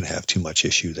 you're not going to have too much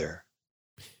issue there.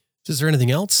 Is there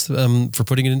anything else for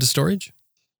putting it into storage?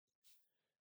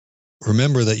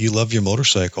 Remember that you love your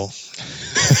motorcycle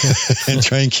and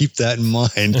try and keep that in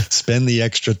mind. Spend the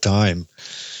extra time.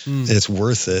 It's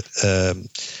worth it.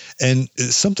 And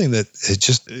it's something that has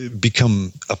just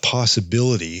become a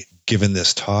possibility given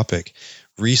this topic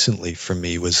recently for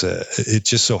me was it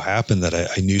just so happened that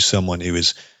I knew someone who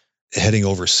was heading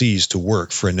overseas to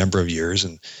work for a number of years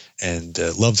and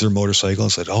loved their motorcycle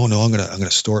and said, "Oh no, I'm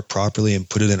gonna store it properly and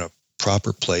put it in a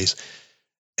proper place."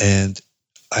 And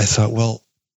I thought, well,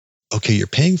 okay, you're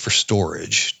paying for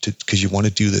storage because you want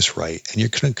to do this right, and you're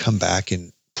going to come back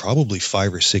in probably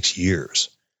 5 or 6 years.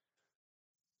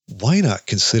 Why not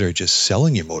consider just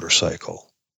selling your motorcycle?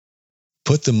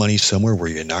 Put the money somewhere where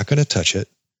you're not going to touch it,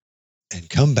 and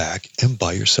come back and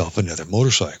buy yourself another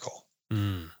motorcycle.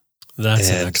 That's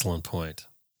an excellent point.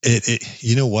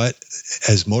 You know what?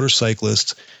 As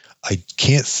motorcyclists, I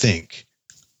can't think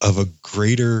of a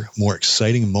greater, more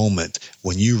exciting moment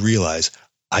when you realize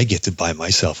I get to buy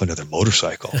myself another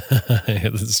motorcycle.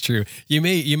 That's true. You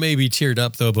may be cheered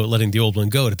up though about letting the old one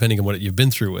go, depending on what you've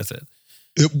been through with it.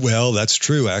 Well, that's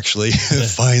true, actually.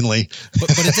 Finally.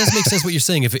 But it does make sense what you're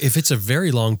saying. If it's a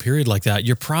very long period like that,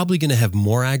 you're probably going to have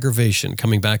more aggravation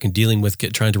coming back and dealing with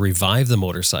trying to revive the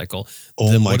motorcycle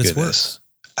than what it's worth.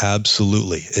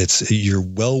 Absolutely. You're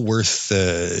well worth,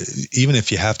 even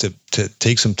if you have to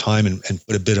take some time and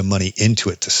put a bit of money into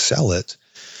it to sell it,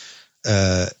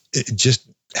 just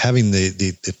having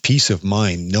the peace of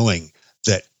mind knowing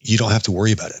that you don't have to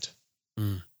worry about it.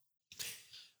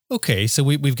 Okay, so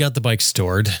we've got the bike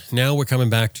stored. Now we're coming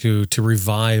back to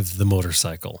revive the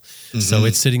motorcycle. Mm-hmm. So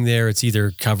it's sitting there. It's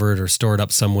either covered or stored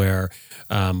up somewhere.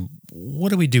 What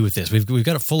do we do with this? We've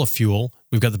got it full of fuel.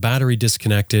 We've got the battery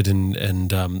disconnected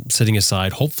and sitting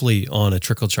aside, hopefully on a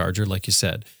trickle charger, like you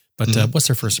said. But what's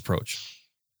our first approach?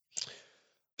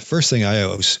 The first thing I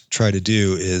always try to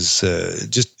do is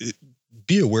just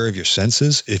be aware of your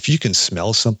senses. If you can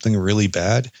smell something really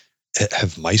bad,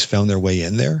 have mice found their way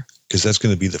in there? Because that's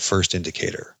going to be the first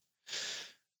indicator.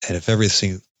 And if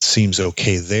everything seems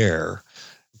okay there,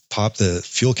 pop the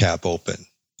fuel cap open.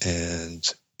 And,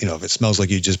 if it smells like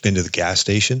you've just been to the gas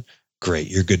station, great,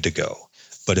 you're good to go.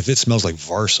 But if it smells like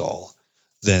Varsol,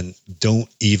 then don't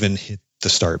even hit the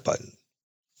start button.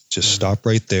 Just stop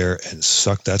right there and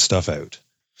suck that stuff out.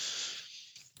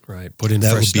 Right. Put in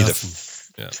that fresh would be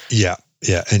stuff. Yeah.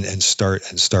 And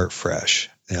start fresh.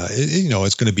 Now,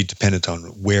 it's going to be dependent on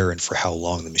where and for how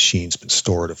long the machine's been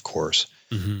stored, of course.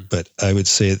 Mm-hmm. But I would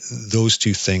say those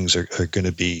two things are going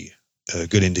to be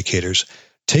good indicators.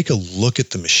 Take a look at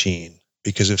the machine,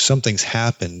 because if something's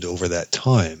happened over that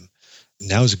time,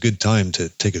 now's a good time to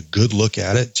take a good look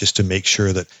at it just to make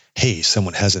sure that, hey,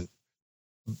 someone hasn't,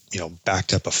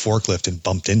 backed up a forklift and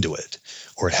bumped into it,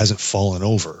 or it hasn't fallen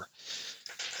over,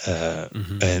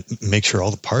 and make sure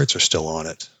all the parts are still on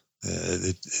it.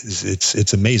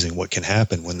 It's amazing what can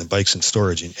happen when the bike's in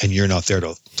storage and you're not there to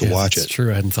watch it. That's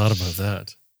true. I hadn't thought about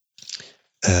that.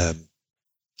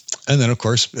 And then, of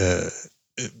course,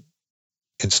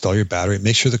 install your battery,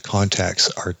 make sure the contacts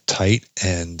are tight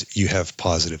and you have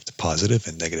positive to positive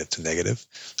and negative to negative.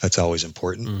 That's always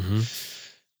important.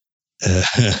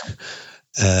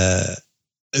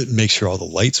 Make sure all the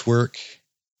lights work,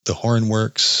 the horn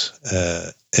works.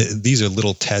 These are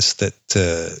little tests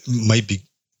that might be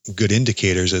good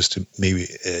indicators as to maybe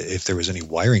if there was any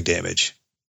wiring damage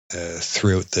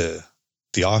throughout the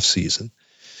off season.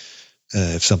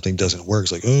 If something doesn't work,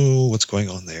 it's like, oh, what's going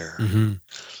on there?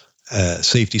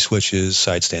 Safety switches,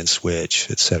 side stand switch,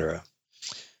 etc.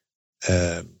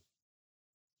 And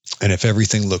if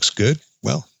everything looks good,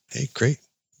 well, hey, great.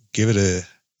 Give it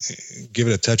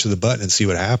a touch of the button and see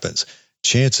what happens.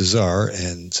 Chances are,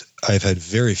 and I've had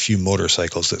very few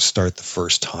motorcycles that start the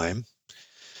first time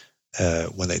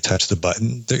when they touch the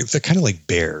button. They're kind of like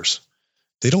bears.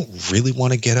 They don't really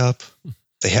want to get up.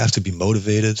 They have to be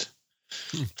motivated.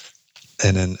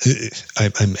 And then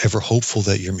I'm ever hopeful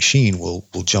that your machine will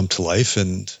jump to life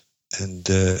and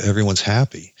everyone's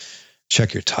happy.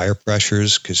 Check your tire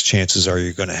pressures, because chances are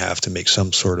you're going to have to make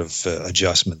some sort of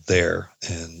adjustment there,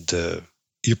 and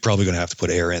you're probably going to have to put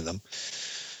air in them.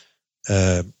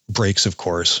 Brakes, of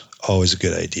course, always a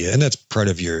good idea, and that's part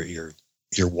of your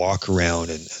walk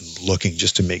around and looking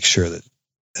just to make sure that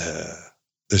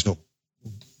there's no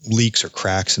leaks or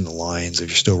cracks in the lines if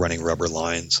you're still running rubber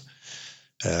lines.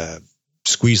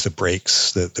 Squeeze the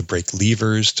brakes, the brake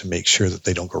levers, to make sure that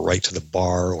they don't go right to the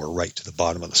bar or right to the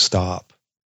bottom of the stop.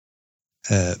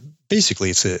 Basically,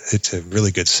 it's a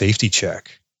really good safety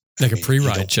check. Like a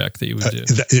pre-ride check that you would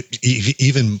do.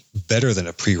 Even better than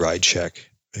a pre-ride check,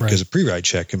 because a pre-ride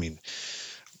check,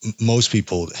 most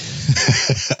people,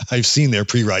 I've seen their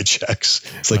pre-ride checks.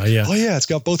 It's like, oh yeah, it's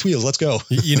got both wheels. Let's go.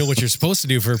 You know what you're supposed to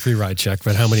do for a pre-ride check,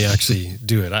 but how many actually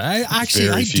do it? I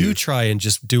do try and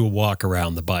just do a walk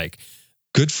around the bike.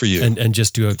 Good for you. And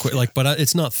just do a quick, but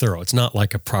it's not thorough. It's not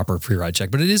like a proper pre-ride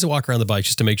check, but it is a walk around the bike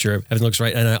just to make sure everything looks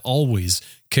right. And I always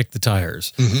kick the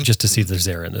tires just to see if there's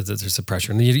air and there's a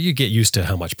pressure. And you get used to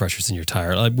how much pressure's in your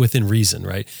tire within reason,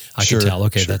 right? I can tell,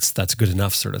 that's good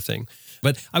enough sort of thing.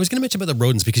 But I was going to mention about the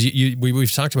rodents, because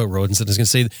we've talked about rodents, and I was going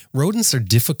to say rodents are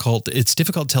difficult. It's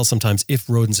difficult to tell sometimes if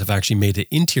rodents have actually made it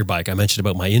into your bike. I mentioned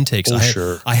about my intakes.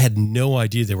 I had no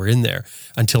idea they were in there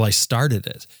until I started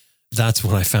it. That's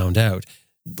when I found out.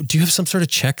 Do you have some sort of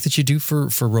check that you do for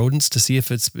rodents to see if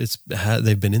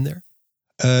they've been in there?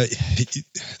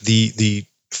 The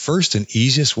first and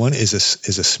easiest one is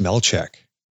a smell check,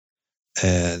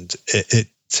 and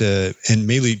and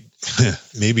maybe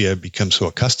I've become so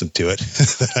accustomed to it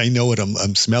that I know what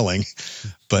I'm smelling.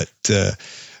 But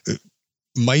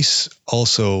mice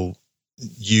also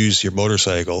use your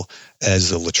motorcycle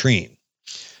as a latrine,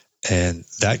 and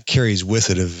that carries with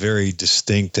it a very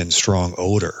distinct and strong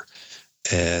odor.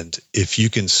 And if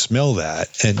you can smell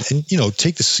that, and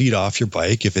take the seat off your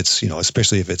bike if it's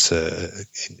especially if it's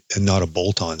not a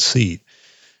bolt-on seat,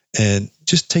 and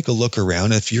just take a look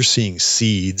around. If you're seeing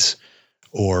seeds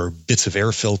or bits of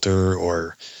air filter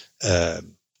or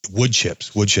wood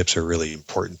chips are really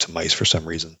important to mice for some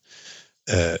reason.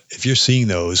 If you're seeing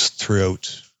those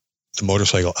throughout the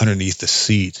motorcycle underneath the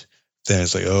seat, then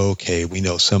it's like, okay, we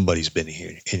know somebody's been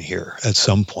in here at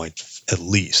some point at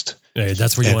least. Yeah,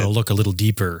 that's where you want to look a little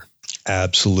deeper.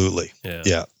 Absolutely.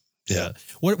 Yeah.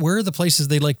 Where are the places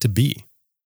they like to be?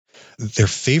 Their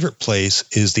favorite place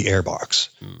is the airbox.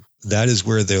 That is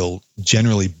where they'll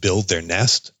generally build their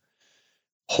nest.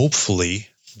 Hopefully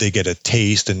they get a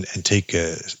taste and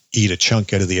eat a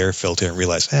chunk out of the air filter and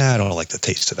realize, I don't like the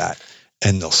taste of that.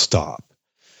 And they'll stop.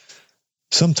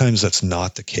 Sometimes that's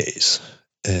not the case.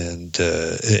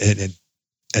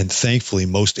 And thankfully,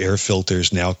 most air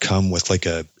filters now come with like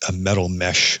a metal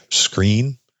mesh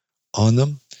screen on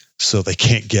them, so they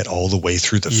can't get all the way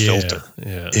through the filter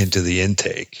into the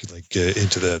intake,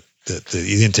 into the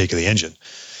intake of the engine.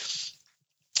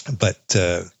 But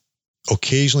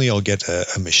occasionally, I'll get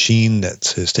a machine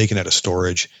that is taken out of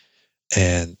storage,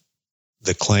 and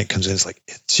the client comes in. It's like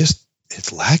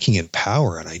it's lacking in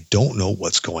power, and I don't know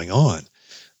what's going on.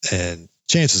 And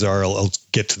chances are I'll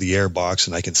get to the airbox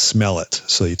and I can smell it.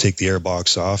 So you take the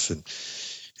airbox off and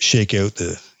shake out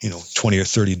the $20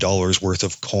 or $30 worth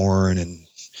of corn and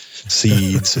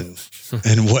seeds and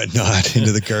whatnot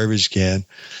into the garbage can,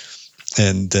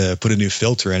 and put a new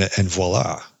filter in it, and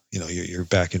voila, you're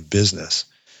back in business.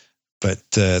 But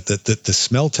the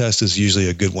smell test is usually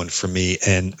a good one for me,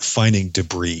 and finding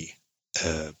debris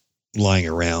lying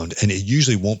around, and it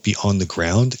usually won't be on the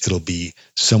ground. It'll be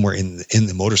somewhere in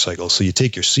the motorcycle. So you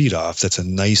take your seat off. That's a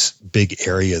nice big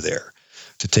area there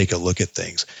to take a look at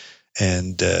things.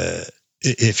 And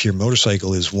if your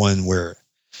motorcycle is one where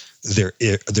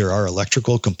there are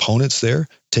electrical components there.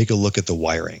 Take a look at the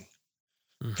wiring,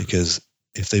 because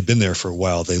if they've been there for a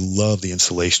while, they love the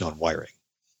insulation on wiring.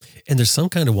 And there's some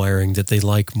kind of wiring that they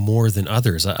like more than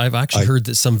others. I've actually heard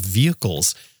that some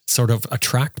vehicles sort of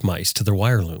attract mice to their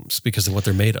wire looms because of what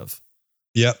they're made of.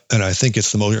 Yeah, and I think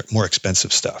it's the more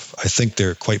expensive stuff. I think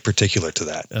they're quite particular to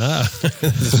that.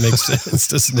 This makes sense,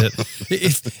 doesn't it?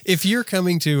 If you're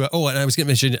coming to, and I was going to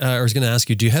mention, I was going to ask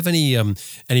you, do you have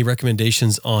any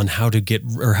recommendations on how to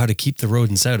keep the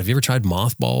rodents out? Have you ever tried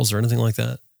mothballs or anything like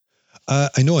that?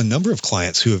 I know a number of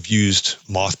clients who have used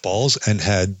mothballs and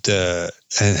had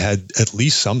at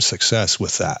least some success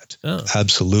with that. Oh.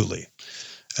 Absolutely.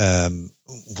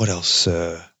 What else?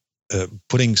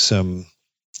 Putting some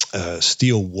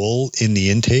steel wool in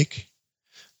the intake,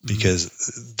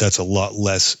 because that's a lot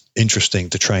less interesting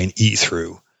to try and eat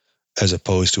through as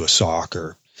opposed to a sock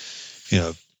or,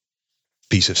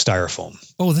 piece of styrofoam.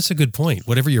 Oh, that's a good point.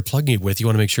 Whatever you're plugging it with, you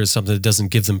want to make sure it's something that doesn't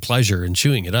give them pleasure in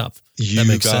chewing it up. That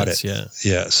makes sense.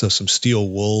 Yeah. So some steel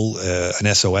wool,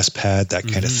 an SOS pad, that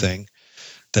kind of thing,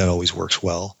 that always works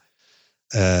well.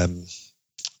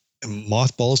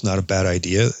 Mothballs, not a bad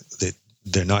idea.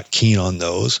 They're not keen on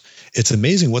those. It's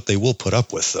amazing what they will put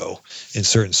up with, though, in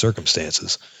certain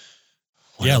circumstances.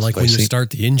 Like when you start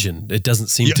the engine, it doesn't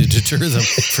seem to deter them.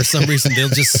 For some reason, they'll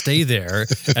just stay there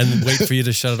and wait for you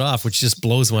to shut it off, which just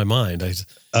blows my mind.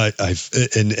 I've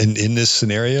in this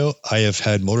scenario, I have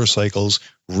had motorcycles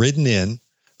ridden in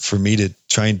for me to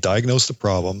try and diagnose the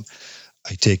problem.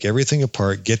 I take everything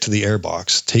apart, get to the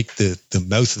airbox, take the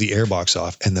mouth of the airbox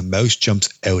off, and the mouse jumps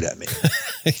out at me.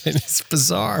 It's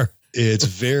bizarre. It's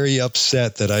very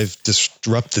upset that I've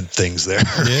disrupted things there.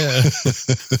 Yeah.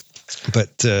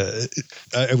 But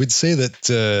I would say that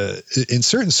in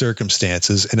certain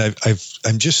circumstances, and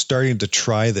I'm just starting to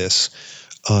try this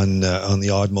on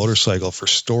the odd motorcycle for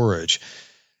storage,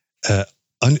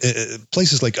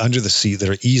 places like under the seat that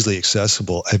are easily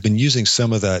accessible. I've been using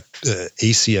some of that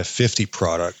ACF 50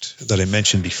 product that I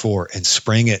mentioned before and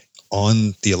spraying it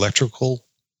on the electrical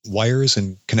wires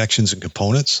and connections and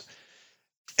components,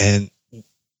 and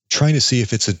trying to see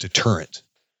if it's a deterrent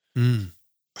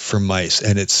for mice.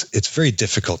 And it's very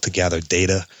difficult to gather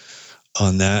data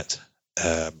on that.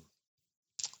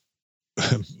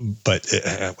 But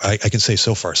I can say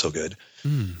so far so good.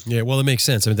 Yeah, well, it makes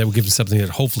sense. I mean, that would give them something that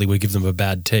hopefully would give them a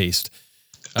bad taste.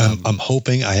 I'm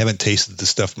hoping. I haven't tasted the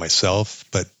stuff myself,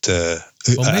 but maybe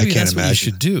I can't that's imagine. What you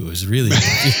should do is really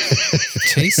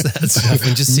taste that stuff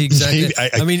and just see exactly.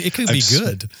 I mean, it could be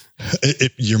good.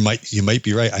 You might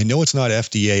be right. I know it's not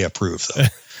FDA approved, though.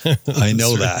 I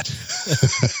know that.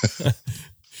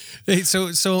 Hey,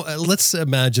 so let's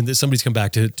imagine that somebody's come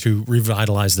back to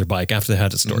revitalize their bike after they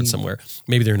had it stored somewhere.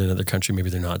 Maybe they're in another country, maybe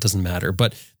they're not. It doesn't matter.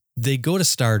 But they go to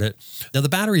start it. Now, the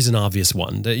battery's an obvious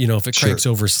one. If it cranks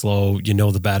over slow,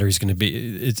 the battery's going to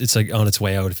be, it's like on its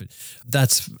way out.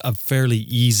 That's a fairly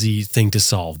easy thing to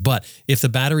solve. But if the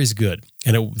battery's good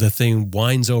and the thing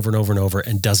winds over and over and over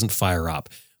and doesn't fire up,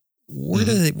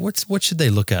 what should they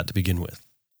look at to begin with?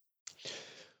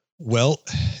 Well,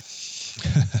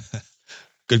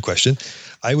 good question.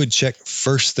 I would check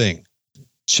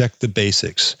check the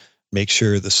basics. Make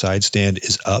sure the side stand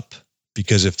is up,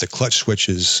 because if the clutch switch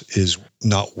is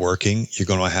not working, you're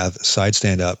going to have the side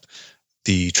stand up,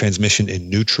 the transmission in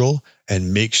neutral,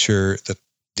 and make sure that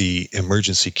the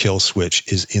emergency kill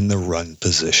switch is in the run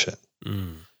position.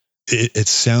 It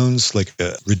sounds like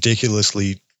a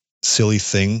ridiculously silly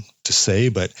thing to say,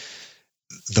 but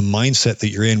the mindset that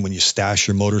you're in when you stash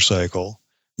your motorcycle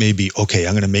may be, okay,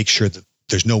 I'm going to make sure that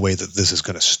there's no way that this is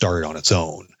going to start on its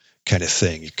own, kind of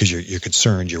thing, because you're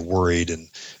concerned, you're worried. And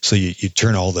so you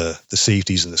turn all the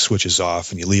safeties and the switches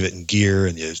off, and you leave it in gear,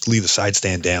 and you leave the side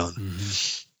stand down.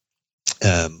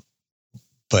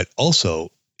 But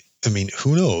also, I mean,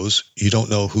 who knows? You don't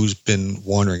know who's been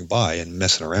wandering by and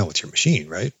messing around with your machine,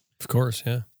 right? Of course,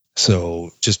 yeah.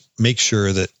 So just make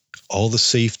sure that all the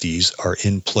safeties are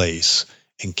in place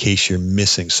in case you're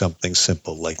missing something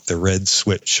simple like the red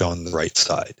switch on the right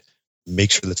side. Make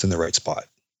sure that's in the right spot.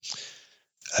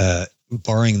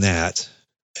 Barring that,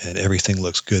 and everything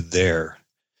looks good there,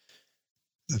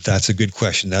 that's a good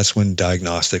question. That's when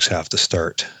diagnostics have to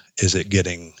start. Is it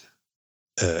getting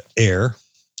air?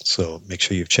 So make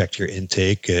sure you've checked your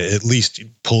intake, at least you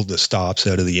pulled the stops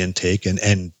out of the intake, and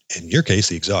in your case,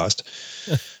 the exhaust.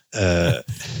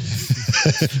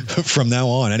 From now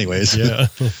on, anyways. Yeah.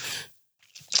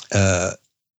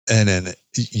 And then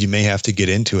you may have to get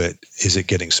into it. Is it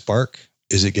getting spark?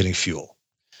 Is it getting fuel?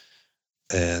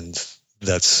 And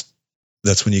that's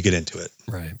that's when you get into it.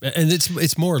 Right. And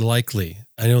it's more likely,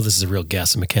 I know this is a real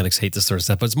guess and mechanics hate this sort of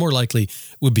stuff, but it's more likely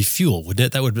would be fuel,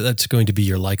 wouldn't it? That's going to be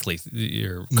your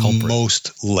culprit.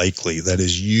 Most likely. That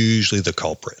is usually the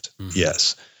culprit. Mm-hmm.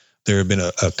 Yes. There have been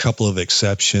a couple of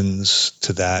exceptions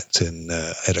to that, and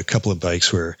at a couple of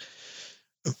bikes where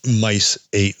mice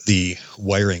ate the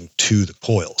wiring to the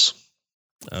coils.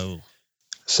 Oh.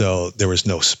 So there was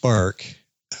no spark.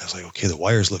 I was like, okay, the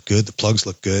wires look good, the plugs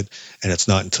look good, and it's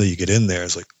not until you get in there,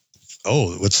 it's like,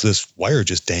 oh, what's this wire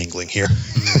just dangling here?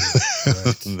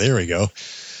 Right. There we go.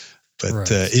 But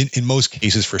right. In most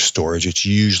cases for storage, it's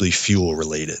usually fuel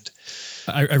related.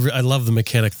 I love the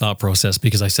mechanic thought process,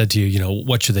 because I said to you,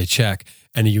 what should they check?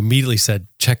 And you immediately said,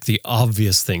 check the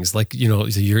obvious things, like,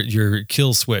 your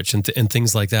kill switch and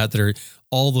things like that are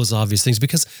all those obvious things.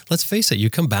 Because let's face it, you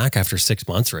come back after 6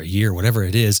 months or a year, whatever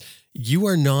it is, you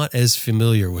are not as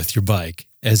familiar with your bike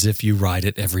as if you ride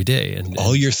it every day. And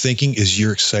all you're thinking is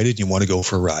you're excited, you want to go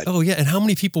for a ride. Oh yeah. And how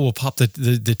many people will pop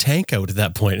the tank out at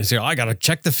that point and say, I got to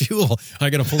check the fuel. I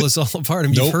got to pull this all apart. I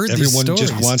mean, you've heard everyone these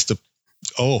stories.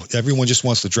 Everyone just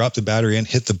wants to drop the battery in,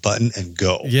 hit the button and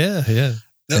go. Yeah. Yeah.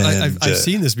 I've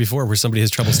seen this before where somebody has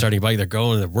trouble starting a bike. They're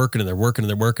going and they're working and they're working and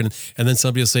they're working. And then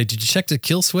somebody will say, did you check the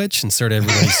kill switch? And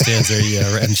everybody stands there.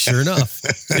 Yeah. And sure enough,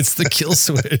 it's the kill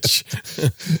switch.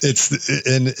 It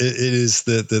is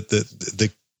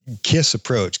the KISS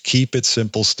approach. Keep it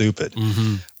simple, stupid.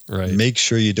 Mm-hmm. Right. Make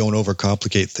sure you don't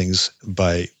overcomplicate things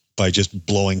by just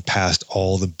blowing past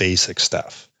all the basic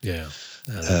stuff. Yeah.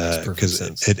 That makes perfect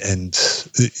sense.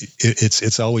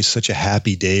 It's always such a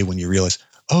happy day when you realize,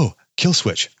 oh, kill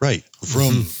switch, right?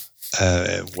 Vroom.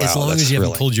 Wow, as long as you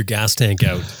haven't pulled your gas tank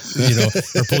out,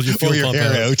 or pulled your fuel pump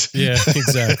out. Yeah,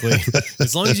 exactly.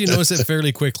 As long as you notice it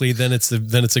fairly quickly, then it's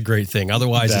a great thing.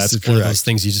 Otherwise, it's one of those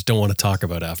things you just don't want to talk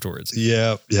about afterwards.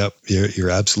 Yeah. You're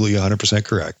absolutely 100%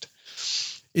 correct.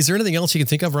 Is there anything else you can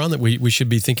think of, Ron, that we should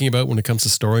be thinking about when it comes to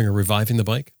storing or reviving the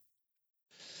bike?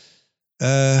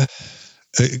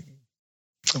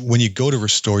 When you go to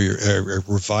restore or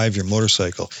revive your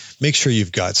motorcycle, make sure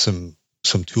you've got some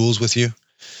tools with you.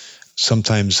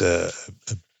 Sometimes a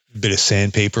bit of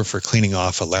sandpaper for cleaning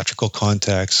off electrical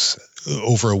contacts.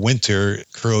 Over a winter,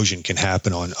 corrosion can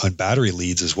happen on battery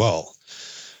leads as well.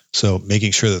 So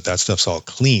making sure that stuff's all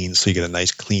clean, so you get a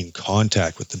nice clean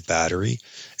contact with the battery,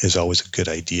 is always a good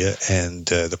idea. And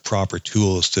the proper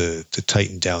tools to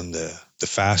tighten down the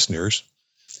fasteners.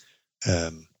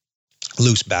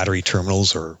 Loose battery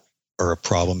terminals are a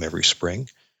problem every spring,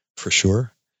 for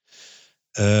sure.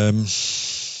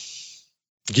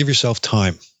 Give yourself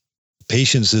time.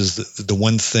 Patience is the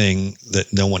one thing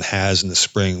that no one has in the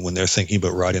spring when they're thinking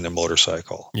about riding a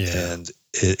motorcycle. Yeah. And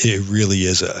it really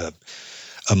is a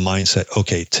mindset.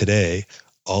 Okay, today,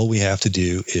 all we have to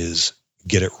do is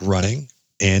get it running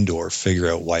and or figure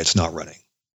out why it's not running.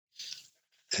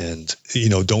 And,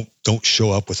 don't show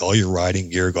up with all your riding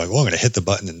gear going, I'm going to hit the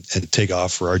button and take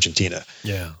off for Argentina.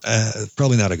 Yeah.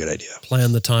 Probably not a good idea.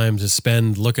 Plan the time to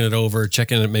spend looking it over,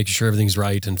 checking it, making sure everything's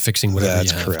right, and fixing whatever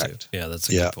you have correct. to. Yeah, that's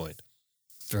a good point.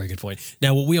 Very good point.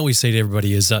 Now, what we always say to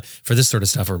everybody is for this sort of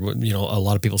stuff, or, a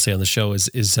lot of people say on the show is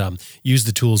use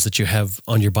the tools that you have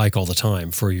on your bike all the time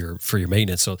for your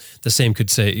maintenance. So the same could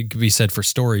be said for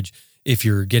storage. If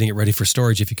you're getting it ready for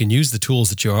storage, if you can use the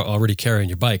tools that you already carry on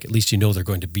your bike, at least they're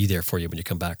going to be there for you when you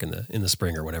come back in the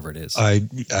spring or whatever it is.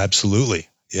 Absolutely.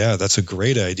 Yeah, that's a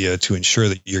great idea to ensure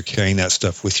that you're carrying that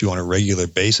stuff with you on a regular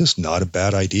basis. Not a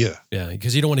bad idea. Yeah,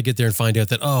 because you don't want to get there and find out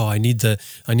that, I need the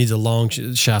long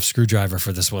shaft screwdriver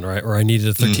for this one, or I need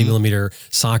a 13 millimeter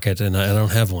socket and I don't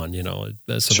have one. So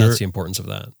that's the importance of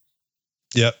that.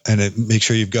 Yeah, and make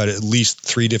sure you've got at least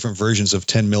 3 different versions of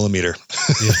 10 millimeter.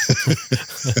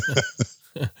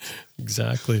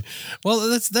 Exactly. Well,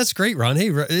 that's great, Ron. Hey,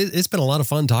 it's been a lot of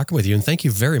fun talking with you, and thank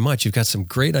you very much. You've got some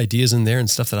great ideas in there and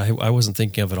stuff that I wasn't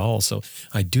thinking of at all. So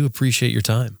I do appreciate your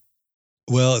time.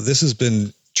 Well, this has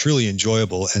been truly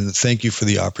enjoyable, and thank you for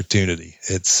the opportunity.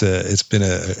 It's been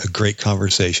a great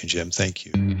conversation, Jim. Thank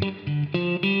you.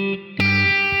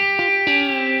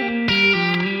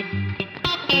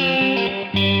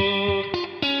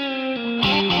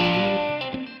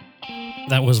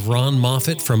 That was Ron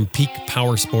Moffat from Peak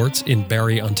Power Sports in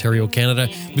Barrie, Ontario, Canada.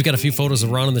 We've got a few photos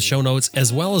of Ron in the show notes,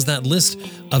 as well as that list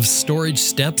of storage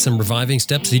steps and reviving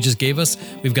steps he just gave us.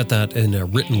 We've got that in a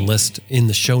written list in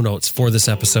the show notes for this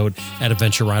episode at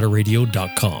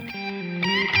AdventureRiderRadio.com.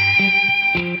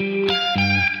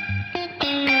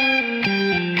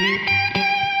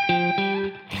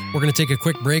 We're going to take a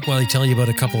quick break while I tell you about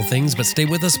a couple of things, but stay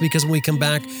with us because when we come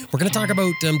back, we're going to talk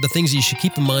about the things you should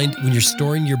keep in mind when you're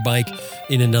storing your bike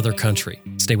in another country.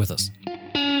 Stay with us.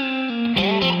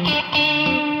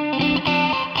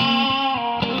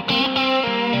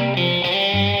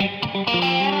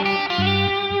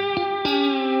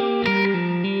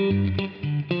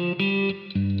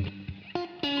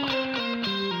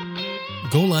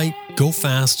 Go light, go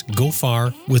fast, go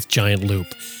far with Giant Loop.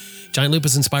 Giant Loop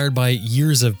is inspired by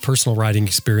years of personal riding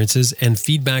experiences and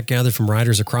feedback gathered from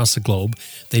riders across the globe.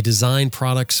 They design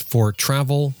products for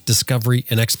travel, discovery,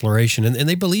 and exploration. And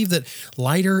they believe that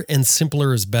lighter and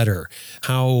simpler is better.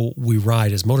 How we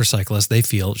ride as motorcyclists, they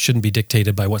feel, shouldn't be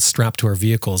dictated by what's strapped to our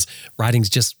vehicles. Riding's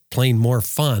just plain more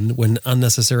fun when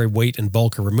unnecessary weight and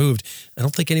bulk are removed. I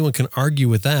don't think anyone can argue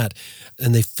with that.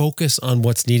 And they focus on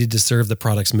what's needed to serve the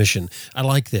product's mission. I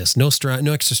like this. No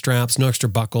extra straps, no extra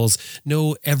buckles,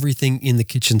 no everything in the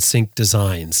kitchen sink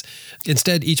designs.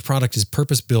 Instead, each product is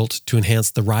purpose-built to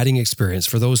enhance the riding experience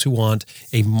for those who want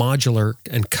a modular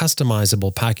and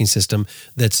customizable packing system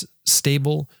that's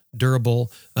stable,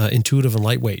 durable, intuitive, and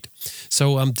lightweight.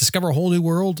 So discover a whole new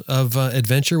world of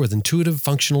adventure with intuitive,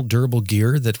 functional, durable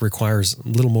gear that requires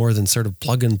little more than sort of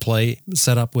plug and play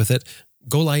setup with it.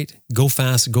 Go light, go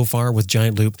fast, go far with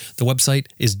Giant Loop. The website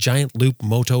is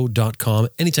giantloopmoto.com.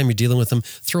 Anytime you're dealing with them,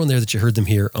 throw in there that you heard them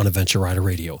here on Adventure Rider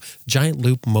Radio.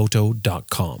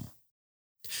 giantloopmoto.com.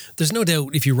 There's no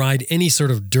doubt if you ride any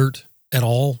sort of dirt at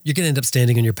all, you're going to end up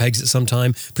standing on your pegs at some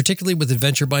time. Particularly with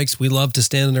adventure bikes, we love to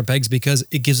stand on our pegs because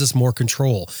it gives us more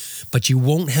control. But you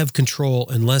won't have control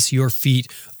unless your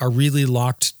feet are really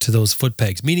locked to those foot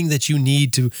pegs, meaning that you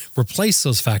need to replace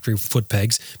those factory foot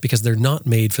pegs because they're not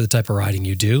made for the type of riding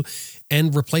you do,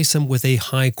 and replace them with a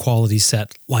high-quality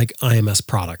set like IMS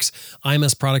Products.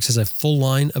 IMS Products has a full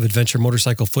line of adventure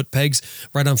motorcycle foot pegs,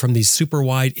 right on from these super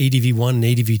wide ADV1 and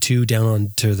ADV2 down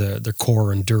onto the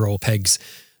core enduro pegs.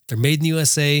 They're made in the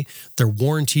USA. They're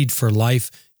warranted for life.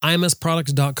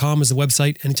 IMSproducts.com is the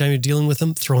website. Anytime you're dealing with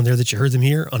them, throw in there that you heard them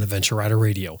here on Adventure Rider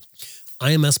Radio.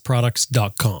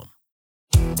 IMSproducts.com.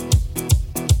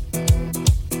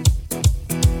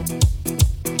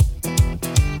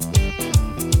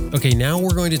 Okay, now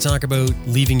we're going to talk about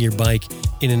leaving your bike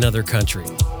in another country.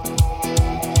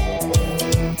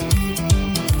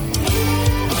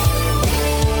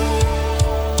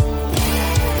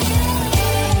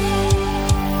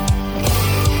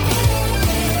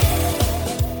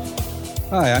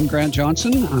 Hi, I'm Grant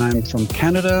Johnson. I'm from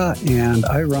Canada, and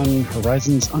I run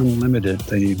Horizons Unlimited,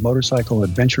 the motorcycle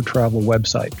adventure travel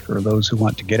website for those who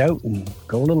want to get out and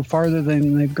go a little farther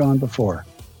than they've gone before.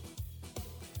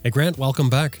 Hey, Grant, welcome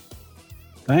back.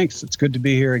 Thanks. It's good to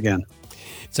be here again.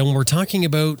 So when we're talking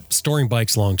about storing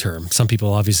bikes long-term, some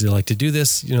people obviously like to do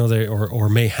this, they or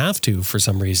may have to for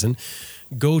some reason,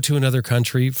 go to another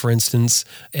country, for instance,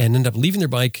 and end up leaving their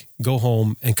bike, go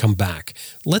home, and come back.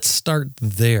 Let's start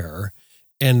there.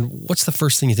 And what's the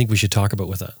first thing you think we should talk about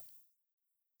with that?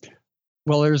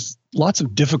 Well, there's lots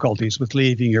of difficulties with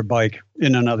leaving your bike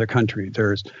in another country.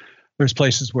 There's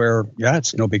places where,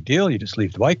 it's no big deal. You just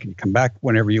leave the bike and you come back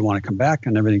whenever you want to come back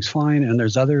and everything's fine. And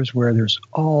there's others where there's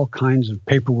all kinds of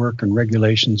paperwork and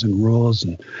regulations and rules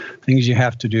and things you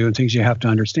have to do and things you have to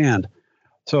understand.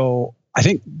 So I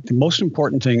think the most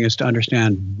important thing is to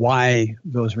understand why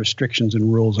those restrictions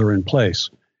and rules are in place.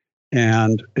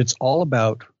 And it's all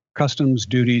about customs,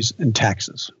 duties, and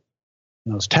taxes.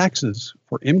 And those taxes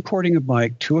for importing a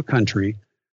bike to a country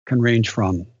can range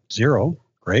from zero,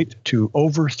 great, to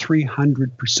over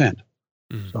 300%.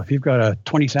 So if you've got a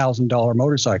 $20,000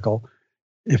 motorcycle,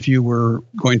 if you were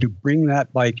going to bring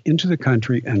that bike into the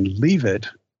country and leave it,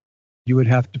 you would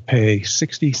have to pay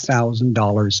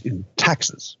 $60,000 in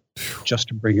taxes just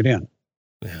to bring it in.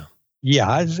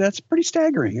 Yeah, that's pretty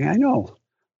staggering. I know.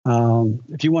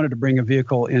 If you wanted to bring a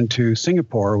vehicle into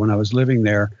Singapore when I was living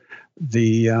there,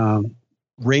 the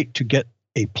rate to get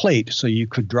a plate so you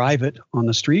could drive it on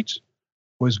the streets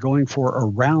was going for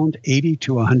around $80,000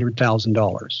 to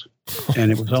 $100,000,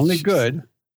 and it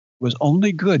was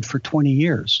only good for 20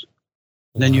 years.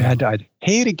 Then you had to either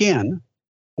pay it again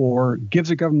or give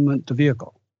the government the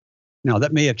vehicle. Now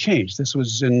that may have changed. This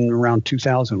was in around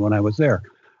 2000 when I was there.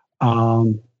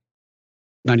 95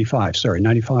 I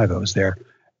was there.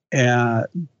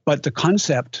 But the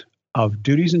concept of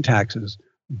duties and taxes,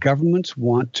 governments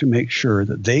want to make sure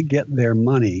that they get their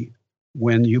money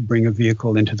when you bring a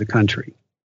vehicle into the country.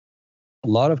 A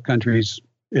lot of countries,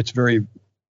 it's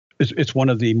one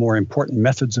of the more important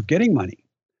methods of getting money.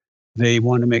 They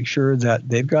want to make sure that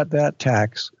they've got that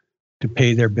tax to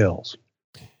pay their bills.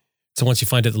 So once you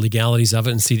find out the legalities of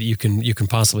it and see that you can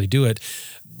possibly do it,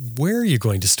 where you're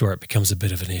going to store it becomes a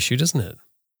bit of an issue, doesn't it?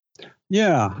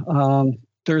 Yeah.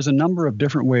 There's a number of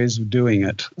different ways of doing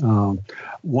it.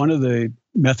 One of the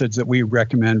methods that we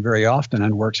recommend very often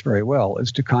and works very well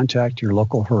is to contact your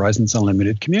local Horizons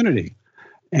Unlimited community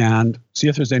and see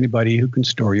if there's anybody who can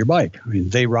store your bike. I mean,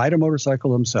 they ride a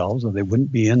motorcycle themselves, or they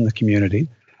wouldn't be in the community,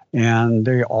 and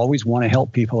they always want to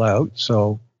help people out.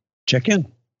 So check in,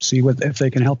 see if they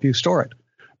can help you store it.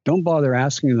 don't bother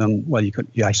asking them. Well,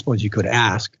 I suppose you could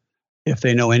ask if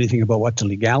they know anything about what the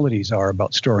legalities are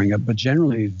about storing it, but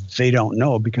generally they don't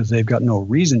know because they've got no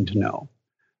reason to know.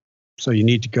 So you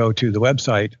need to go to the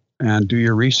website and do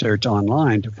your research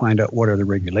online to find out what are the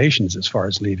regulations as far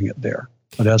as leaving it there.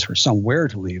 But as for somewhere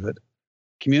to leave it,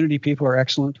 community people are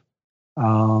excellent.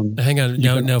 Hang on.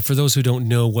 Now, for those who don't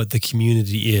know what the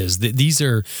community is, these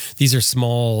are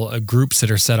small groups that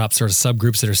are set up, sort of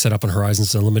subgroups that are set up on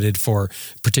Horizons Unlimited for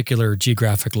particular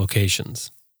geographic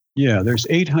locations. Yeah, there's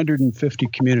 850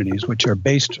 communities which are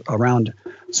based around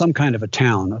some kind of a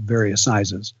town of various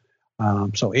sizes.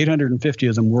 So 850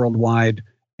 of them worldwide,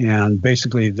 and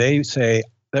basically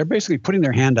they're basically putting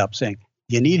their hand up saying,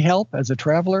 "You need help as a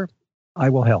traveler? I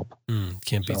will help."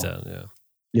 Can't beat that.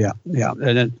 Yeah. Yeah.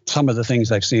 And then some of the things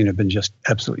I've seen have been just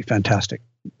absolutely fantastic.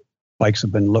 Bikes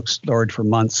have been stored for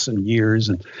months and years.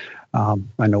 And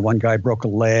I know one guy broke a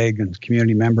leg, and a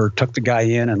community member took the guy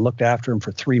in and looked after him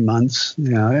for 3 months.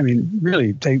 I mean,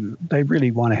 really, they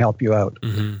really want to help you out.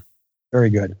 Mm-hmm. Very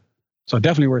good. So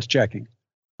definitely worth checking.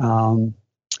 And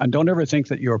don't ever think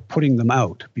that you're putting them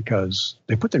out because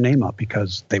they put their name up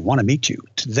because they want to meet you.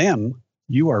 To them,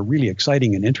 you are really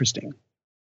exciting and interesting.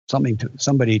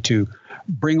 Somebody to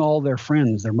bring all their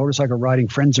friends, their motorcycle riding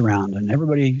friends around, and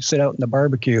everybody sit out in the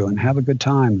barbecue and have a good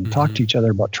time and talk to each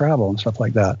other about travel and stuff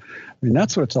like that. I mean,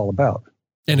 that's what it's all about.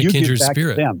 And a kindred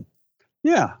spirit. Them.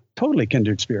 Yeah, totally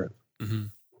kindred spirit. Mm-hmm.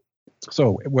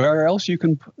 So where else you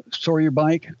can store your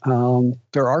bike?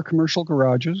 There are commercial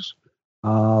garages.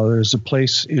 There's a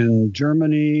place in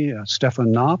Germany,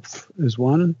 Stefan Knopf is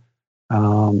one.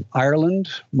 Ireland,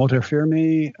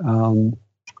 Motorfirmi,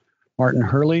 Martin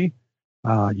Hurley.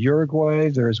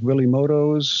 Uruguay, there's Willy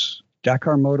Motos,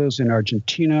 Dakar Motos in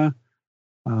Argentina.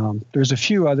 There's a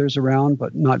few others around,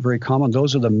 but not very common.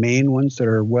 Those are the main ones that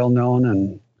are well known,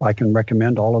 and I can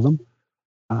recommend all of them.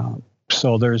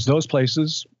 So there's those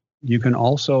places. You can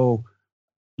also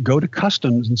go to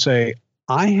customs and say,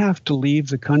 I have to leave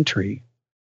the country.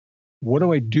 What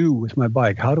do I do with my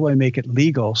bike? How do I make it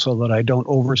legal so that I don't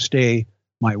overstay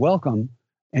my welcome?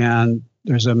 And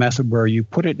there's a method where you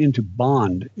put it into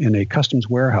bond in a customs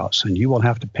warehouse, and you will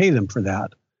have to pay them for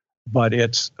that. But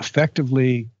it's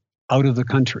effectively out of the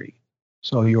country.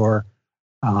 So your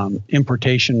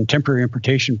temporary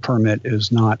importation permit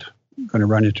is not going to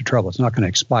run into trouble. It's not going to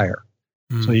expire.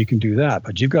 So you can do that.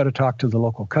 But you've got to talk to the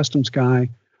local customs guy.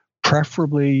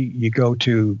 Preferably you go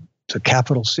to the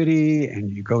capital city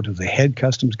and you go to the head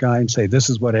customs guy and say, this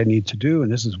is what I need to do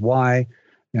and this is why.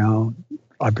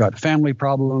 I've got a family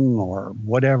problem or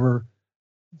whatever.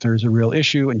 There's a real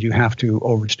issue and you have to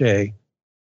overstay,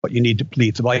 but you need to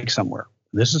leave the bike somewhere.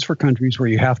 This is for countries where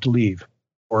you have to leave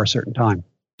for a certain time.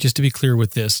 Just to be clear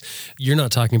with this, you're not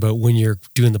talking about when you're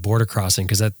doing the border crossing,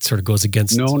 because that sort of goes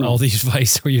against all the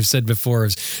advice where you've said before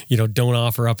is, don't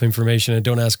offer up information and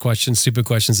don't ask stupid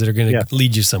questions that are going to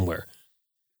lead you somewhere.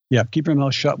 Yeah, keep your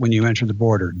mouth shut when you enter the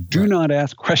border. Do not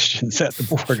ask questions at the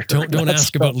border. Don't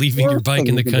ask about leaving your bike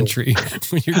in the country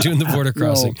when you're doing the border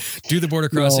crossing. Do the border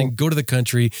crossing, go to the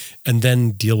country, and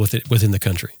then deal with it within the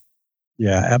country.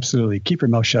 Yeah, absolutely. Keep your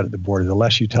mouth shut at the border. The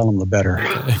less you tell them, the better.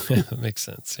 That makes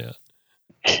sense, yeah.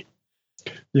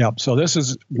 Yeah, so this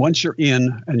is once you're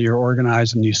in and you're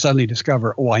organized and you suddenly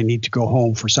discover, I need to go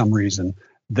home for some reason.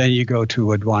 Then you go to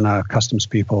Aduana, customs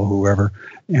people, whoever,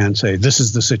 and say, this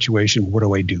is the situation. What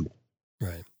do I do?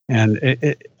 Right. And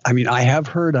I have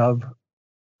heard of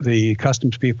the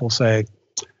customs people say,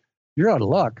 you're out of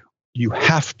luck. You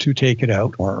have to take it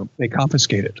out or they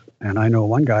confiscate it. And I know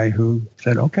one guy who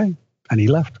said, okay, and he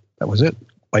left. That was it.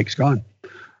 Bike's gone.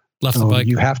 Left the bike.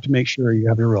 You have to make sure you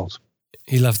have your rules.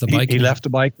 He left the bike. He left the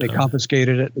bike. They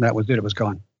confiscated it, and that was it. It was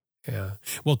gone. Yeah.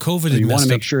 Well, COVID. So you want to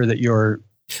make sure that you're.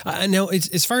 Now,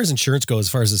 as far as insurance goes, as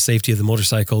far as the safety of the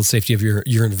motorcycle, safety of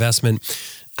your investment,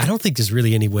 I don't think there's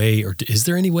really any way, or is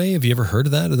there any way? Have you ever heard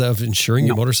of that, of insuring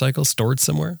your motorcycle stored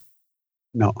somewhere?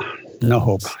 No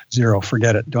hope. Zero.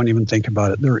 Forget it. Don't even think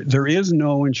about it. There is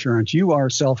no insurance. You are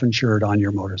self-insured on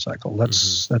your motorcycle.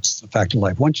 That's the fact of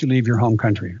life. Once you leave your home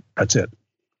country, that's it.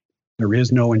 There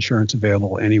is no insurance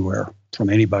available anywhere from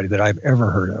anybody that I've ever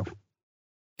heard of.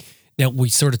 Now, we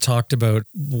sort of talked about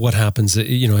what happens,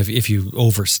 if you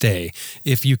overstay.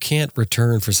 If you can't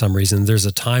return for some reason, there's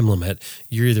a time limit.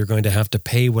 You're either going to have to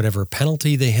pay whatever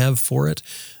penalty they have for it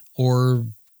or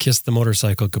kiss the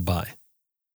motorcycle goodbye.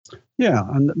 Yeah,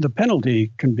 and the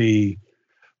penalty can be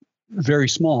very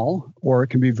small or it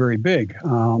can be very big.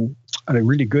 A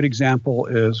really good example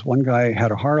is one guy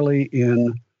had a Harley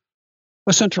in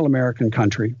a Central American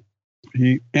country.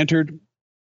 He entered,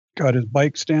 got his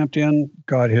bike stamped in,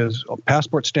 got his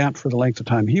passport stamped for the length of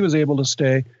time he was able to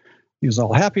stay. He was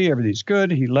all happy. Everything's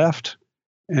good. He left.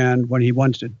 And when he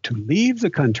wanted to leave the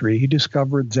country, he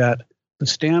discovered that the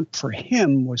stamp for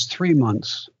him was 3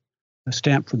 months. The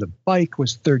stamp for the bike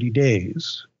was 30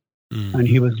 days. And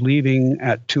he was leaving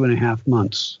at 2.5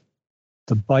 months.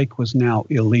 The bike was now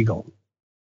illegal.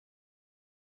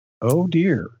 Oh,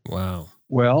 dear. Wow.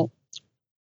 Well,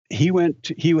 he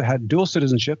had dual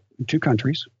citizenship in 2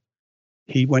 countries.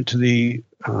 He went to the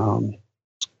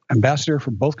ambassador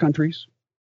for both countries.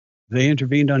 They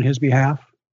intervened on his behalf.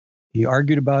 He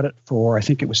argued about it for, I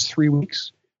think it was 3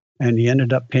 weeks, and he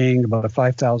ended up paying about a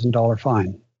 $5,000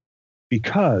 fine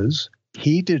because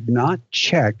he did not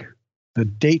check the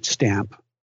date stamp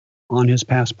on his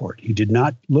passport. He did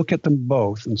not look at them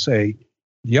both and say,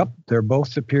 yep, they're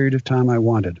both the period of time I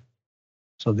wanted.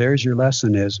 So there's your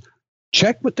lesson is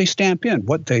check what they stamp in.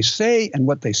 What they say and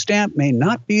what they stamp may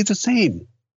not be the same.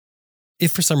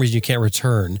 If for some reason you can't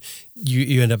return,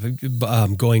 you end up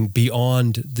going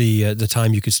beyond the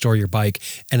time you could store your bike,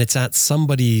 and it's at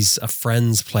a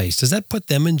friend's place. Does that put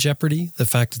them in jeopardy? The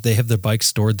fact that they have their bike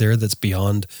stored there that's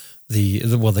beyond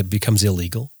that becomes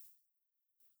illegal?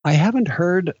 I haven't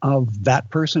heard of that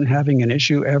person having an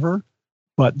issue ever,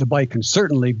 but the bike can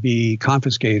certainly be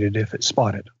confiscated if it's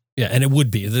spotted. Yeah, and it would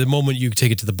be. The moment you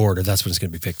take it to the border, that's when it's going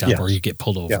to be picked up, yes. Or you get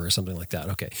pulled over or something like that.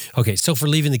 Okay. So for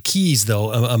leaving the keys,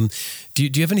 though, do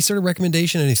you have any sort of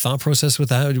recommendation, any thought process with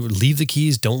that? Leave the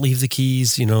keys, don't leave the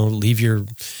keys, leave your,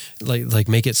 like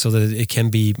make it so that it can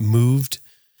be moved?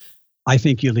 I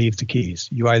think you leave the keys.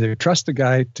 You either trust the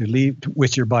guy to leave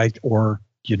with your bike or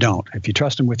you don't. If you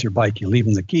trust him with your bike, you leave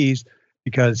him the keys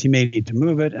because he may need to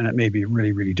move it, and it may be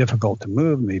really, really difficult to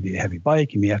move. Maybe a heavy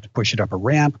bike. You may have to push it up a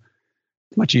ramp.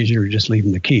 It's much easier to just leave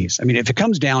him the keys. I mean, if it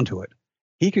comes down to it,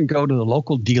 he can go to the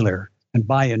local dealer and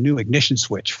buy a new ignition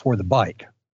switch for the bike.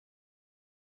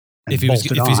 If he's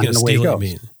going to steal it, I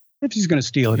mean. If he's going to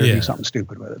steal it or do something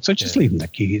stupid with it. So just leave him the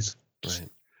keys. Right.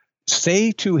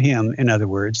 Say to him, in other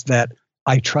words, that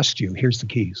I trust you. Here's the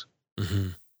keys. Mm-hmm.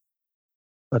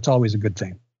 That's always a good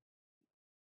thing.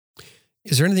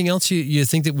 Is there anything else you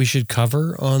think that we should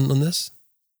cover on this?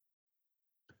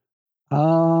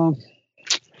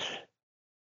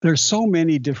 There's so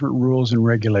many different rules and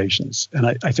regulations. And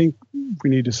I think we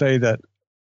need to say that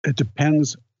it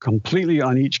depends completely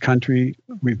on each country.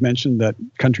 We've mentioned that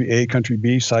country A, country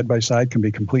B, side by side can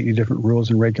be completely different rules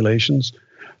and regulations.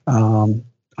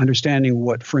 Understanding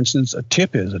what, for instance, a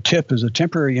TIP is. A TIP is a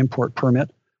temporary import permit,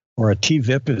 or a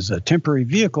TVIP is a temporary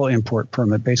vehicle import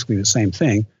permit, basically the same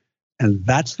thing. And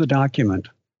that's the document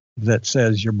that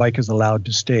says your bike is allowed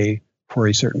to stay for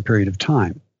a certain period of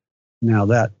time. Now,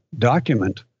 that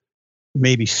document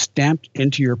may be stamped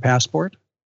into your passport.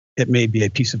 It may be a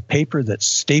piece of paper that's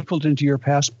stapled into your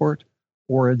passport,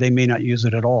 or they may not use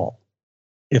it at all.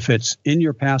 If it's in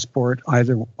your passport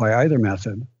by either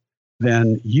method,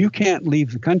 then you can't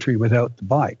leave the country without the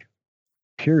bike,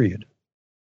 period.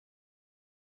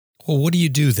 Well, what do you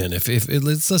do then if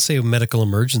let's say a medical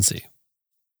emergency?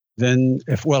 Then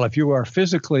if you are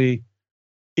physically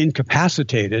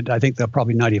incapacitated, I think they'll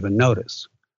probably not even notice.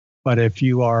 But if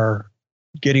you are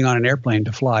getting on an airplane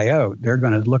to fly out, they're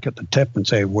going to look at the tip and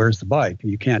say, where's the bike?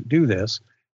 You can't do this.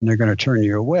 And they're going to turn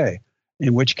you away,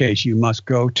 in which case you must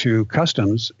go to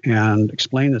customs and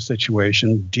explain the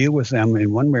situation, deal with them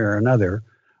in one way or another,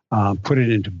 put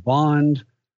it into bond,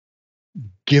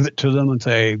 give it to them and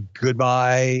say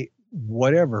goodbye,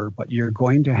 whatever, but you're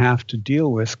going to have to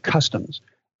deal with customs.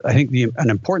 I think an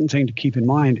important thing to keep in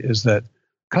mind is that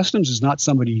customs is not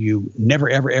somebody you never,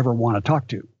 ever, ever want to talk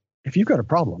to. If you've got a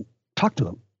problem, talk to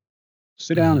them.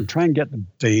 Sit down and try and get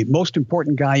the most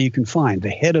important guy you can find, the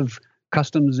head of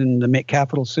customs in the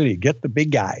capital city. Get the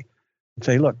big guy and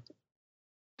say, look,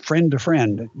 friend to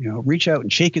friend, reach out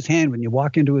and shake his hand when you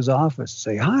walk into his office.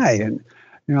 Say hi, and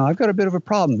I've got a bit of a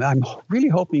problem. I'm really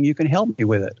hoping you can help me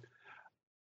with it.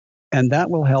 And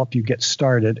that will help you get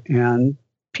started. And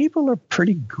people are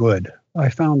pretty good. I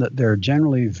found that they're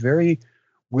generally very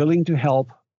willing to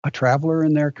help a traveler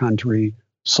in their country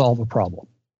solve a problem.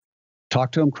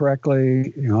 Talk to them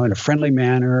correctly, in a friendly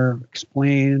manner,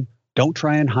 explain, don't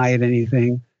try and hide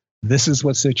anything. This is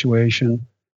what situation,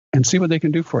 and see what they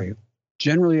can do for you.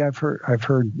 Generally, I've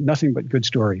heard nothing but good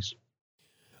stories.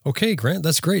 Okay, Grant,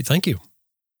 that's great. Thank you.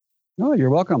 No, you're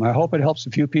welcome. I hope it helps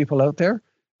a few people out there.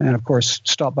 And of course,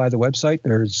 stop by the website.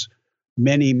 There's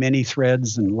many, many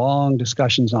threads and long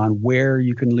discussions on where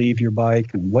you can leave your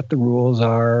bike and what the rules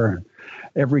are. And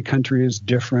every country is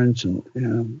different.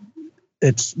 And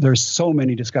there's so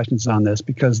many discussions on this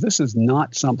because this is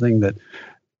not something that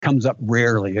comes up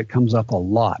rarely. It comes up a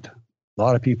lot. A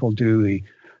lot of people do the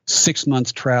 6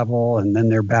 months travel and then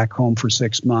they're back home for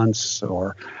 6 months,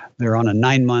 or they're on a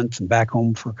 9-month and back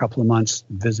home for a couple of months,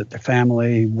 visit their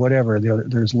family, whatever.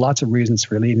 There's lots of reasons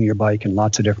for leaving your bike in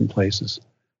lots of different places.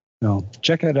 So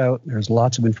check it out. There's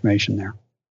lots of information there.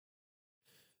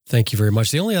 Thank you very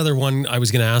much. The only other one I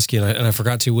was going to ask you, and I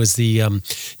forgot to, was the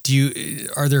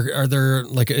are there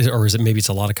like, or is it, maybe it's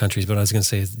a lot of countries, but I was going to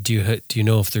say, do you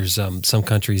know if there's some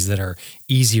countries that are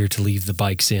easier to leave the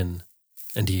bikes in,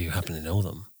 and do you happen to know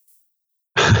them?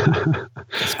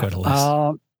 That's quite a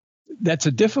list. That's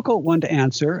a difficult one to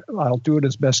answer. I'll do it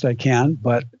as best I can,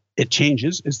 but it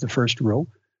changes is the first rule.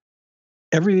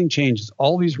 Everything changes.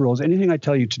 All these rules, anything I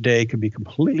tell you today could be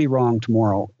completely wrong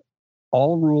tomorrow.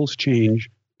 All rules change.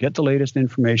 Get the latest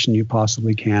information you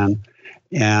possibly can.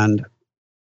 And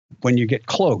when you get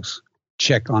close,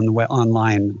 check on the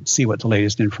online, see what the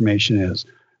latest information is.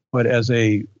 But as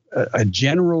a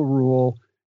general rule,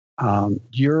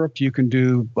 Europe, you can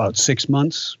do about 6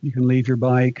 months. You can leave your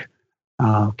bike.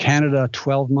 Canada,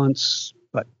 12 months.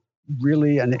 But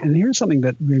really, and here's something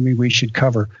that maybe we should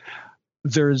cover.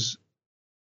 There's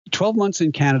 12 months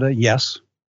in Canada, yes.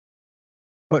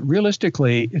 But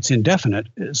realistically, it's indefinite.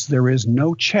 There is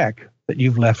no check that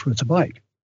you've left with the bike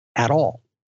at all.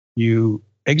 You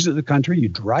exit the country, you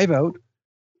drive out.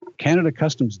 Canada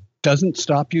Customs doesn't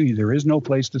stop you. There is no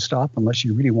place to stop unless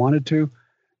you really wanted to.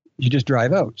 You just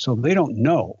drive out. So they don't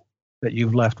know that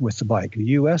you've left with the bike. The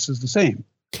U.S. is the same.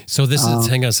 So this is,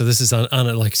 hang on. So this is on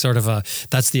a, like sort of a,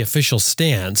 that's the official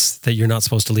stance that you're not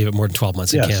supposed to leave it more than 12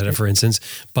 months in Canada, for instance.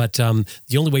 But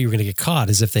the only way you're going to get caught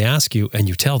is if they ask you and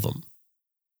you tell them.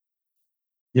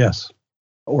 Yes.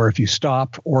 Or if you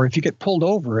stop, or if you get pulled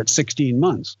over at 16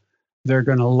 months, they're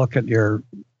going to look at your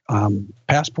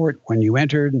passport when you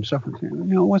entered and stuff. You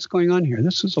know, what's going on here?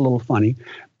 This is a little funny.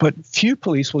 But few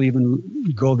police will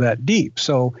even go that deep.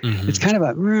 So it's kind of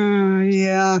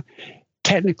a,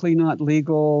 technically not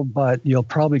legal, but you'll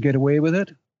probably get away with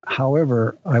it.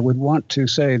 However, I would want to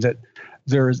say that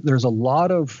there's a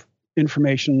lot of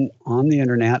information on the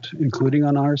internet, including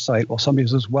on our site. Well, somebody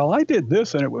says, well, I did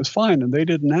this and it was fine and they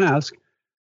didn't ask.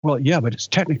 Well, yeah, but it's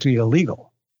technically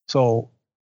illegal. So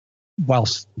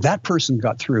whilst that person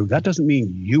got through, that doesn't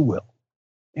mean you will.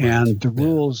 And the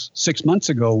rules 6 months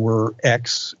ago were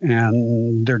X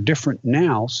and they're different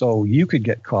now. So you could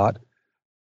get caught.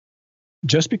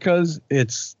 Just because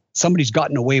it's somebody's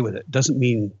gotten away with it doesn't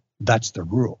mean that's the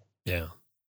rule. Yeah.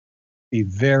 Be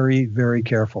very, very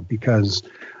careful, because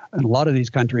in a lot of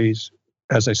these countries,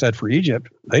 as I said, for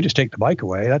Egypt, they just take the bike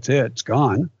away. That's it. It's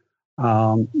gone.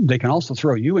 They can also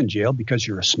throw you in jail because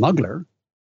you're a smuggler.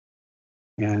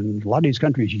 And a lot of these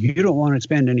countries, you don't want to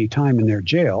spend any time in their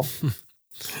jail.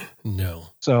 No.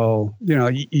 So, you know,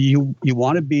 you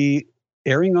want to be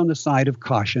erring on the side of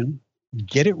caution,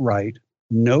 get it right.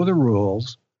 Know the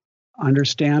rules,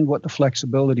 understand what the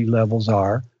flexibility levels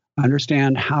are,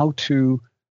 understand how to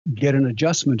get an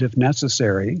adjustment if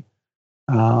necessary.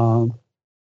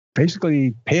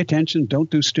 Basically, pay attention, don't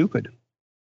do stupid.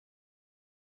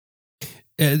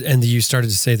 And you started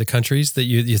to say the countries that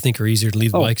you think are easier to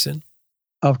leave the bikes in?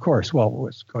 Of course. Well,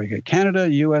 let's go. You get Canada,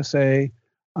 USA,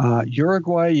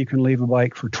 Uruguay, you can leave a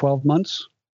bike for 12 months.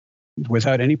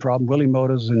 Without any problem. Willie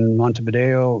Motors in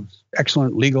Montevideo,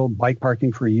 excellent legal bike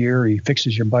parking for a year. He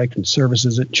fixes your bike and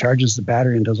services it, charges the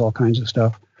battery and does all kinds of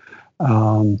stuff.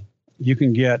 You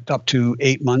can get up to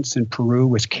 8 months in Peru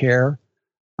with care.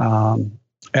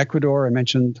 Ecuador, I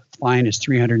mentioned, fine is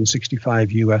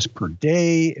 $365 US per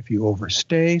day if you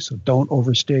overstay. So don't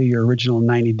overstay your original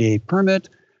 90-day permit,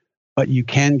 but you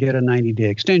can get a 90-day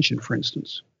extension, for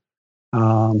instance.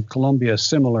 Colombia,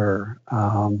 similar.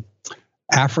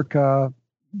 Africa,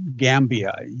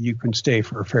 Gambia, you can stay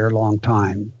for a fair long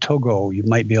time. Togo, you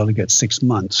might be able to get 6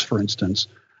 months, for instance.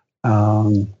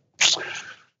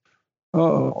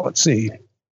 Let's see.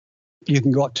 You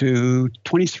can go up to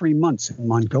 23 months in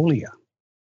Mongolia,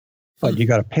 but you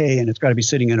got to pay, and it's got to be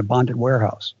sitting in a bonded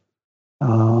warehouse.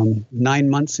 9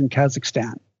 months in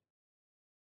Kazakhstan.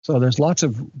 So there's lots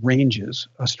of ranges.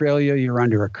 Australia, you're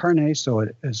under a carnet, so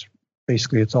it is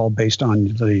basically, it's all based on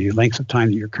the length of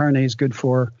time that your carnet is good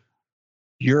for.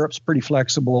 Europe's pretty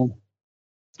flexible.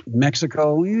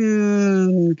 Mexico,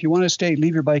 if you want to stay,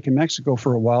 leave your bike in Mexico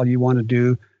for a while, you want to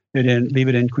do it leave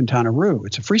it in Quintana Roo.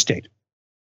 It's a free state.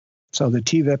 So the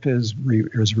TVIP is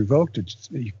revoked.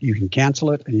 You can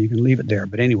cancel it and you can leave it there.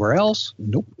 But anywhere else,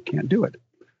 nope, can't do it.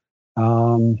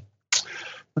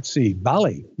 Let's see,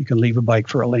 Bali, you can leave a bike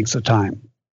for a length of time.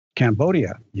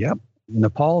 Cambodia, yep.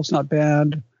 Nepal's not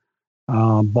bad.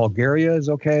 Bulgaria is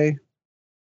okay.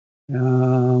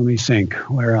 Let me think.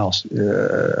 Where else?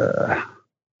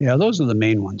 Yeah, those are the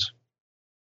main ones.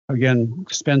 Again,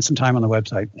 spend some time on the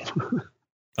website.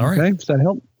 All right. Okay, does that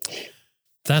help?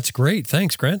 That's great.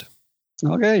 Thanks, Grant.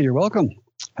 Okay, you're welcome.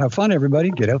 Have fun, everybody.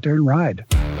 Get out there and ride.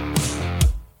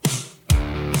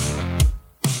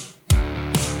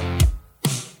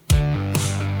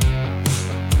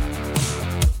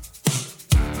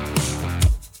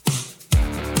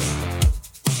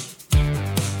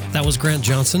 That was Grant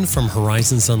Johnson from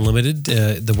Horizons Unlimited.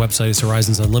 The website is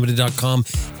horizonsunlimited.com.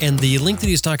 And the link that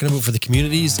he's talking about for the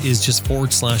communities is just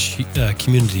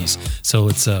 /communities. So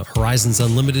it's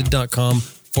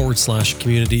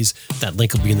horizonsunlimited.com/communities. That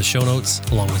link will be in the show notes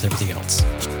along with everything else.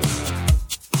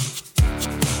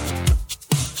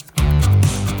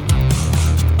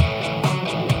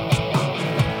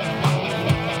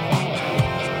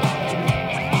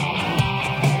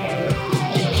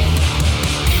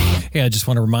 Hey, I just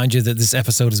want to remind you that this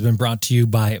episode has been brought to you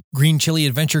by Green Chili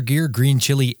Adventure Gear,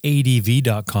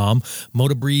 greenchiliadv.com,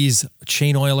 Motobreeze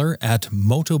Chain Oiler at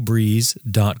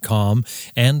motobreeze.com,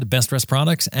 and Best Rest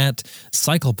Products at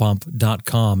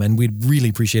cyclepump.com. And we'd really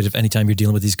appreciate it if anytime you're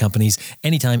dealing with these companies,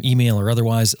 anytime email or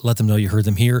otherwise, let them know you heard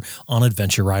them here on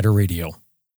Adventure Rider Radio.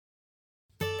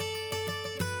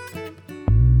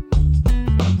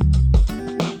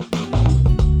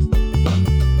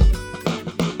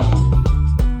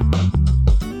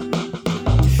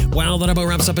 Wow, that about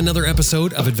wraps up another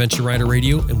episode of Adventure Rider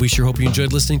Radio, and we sure hope you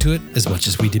enjoyed listening to it as much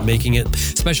as we did making it.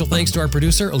 Special thanks to our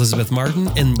producer, Elizabeth Martin,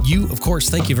 and you, of course,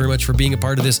 thank you very much for being a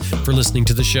part of this, for listening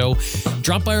to the show.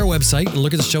 Drop by our website and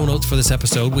look at the show notes for this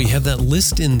episode. We have that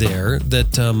list in there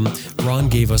that Ron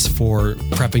gave us for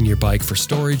prepping your bike for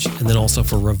storage and then also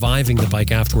for reviving the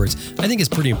bike afterwards. I think it's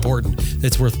pretty important.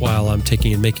 It's worthwhile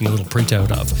taking and making a little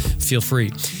printout of. Feel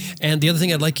free. And the other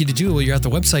thing I'd like you to do while you're at the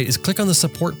website is click on the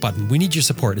support button. We need your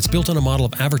support. It's built on a model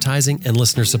of advertising and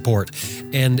listener support.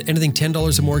 And anything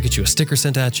 $10 or more gets you a sticker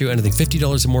sent at you. Anything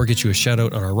 $50 or more gets you a shout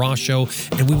out on our Raw show.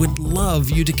 And we would love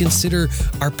you to consider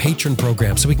our patron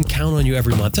program so we can count on you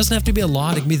every month. It doesn't have to be a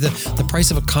lot. It can be the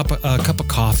price of a cup of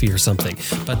coffee or something.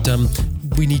 But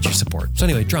we need your support. So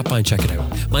anyway, drop by and check it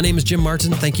out. My name is Jim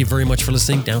Martin. Thank you very much for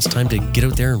listening. Now it's time to get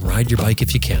out there and ride your bike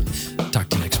if you can. Talk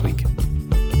to you next week.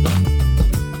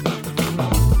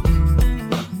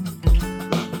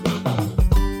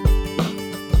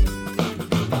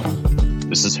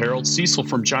 This is Harold Cecil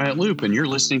from Giant Loop, and you're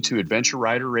listening to Adventure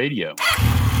Rider Radio.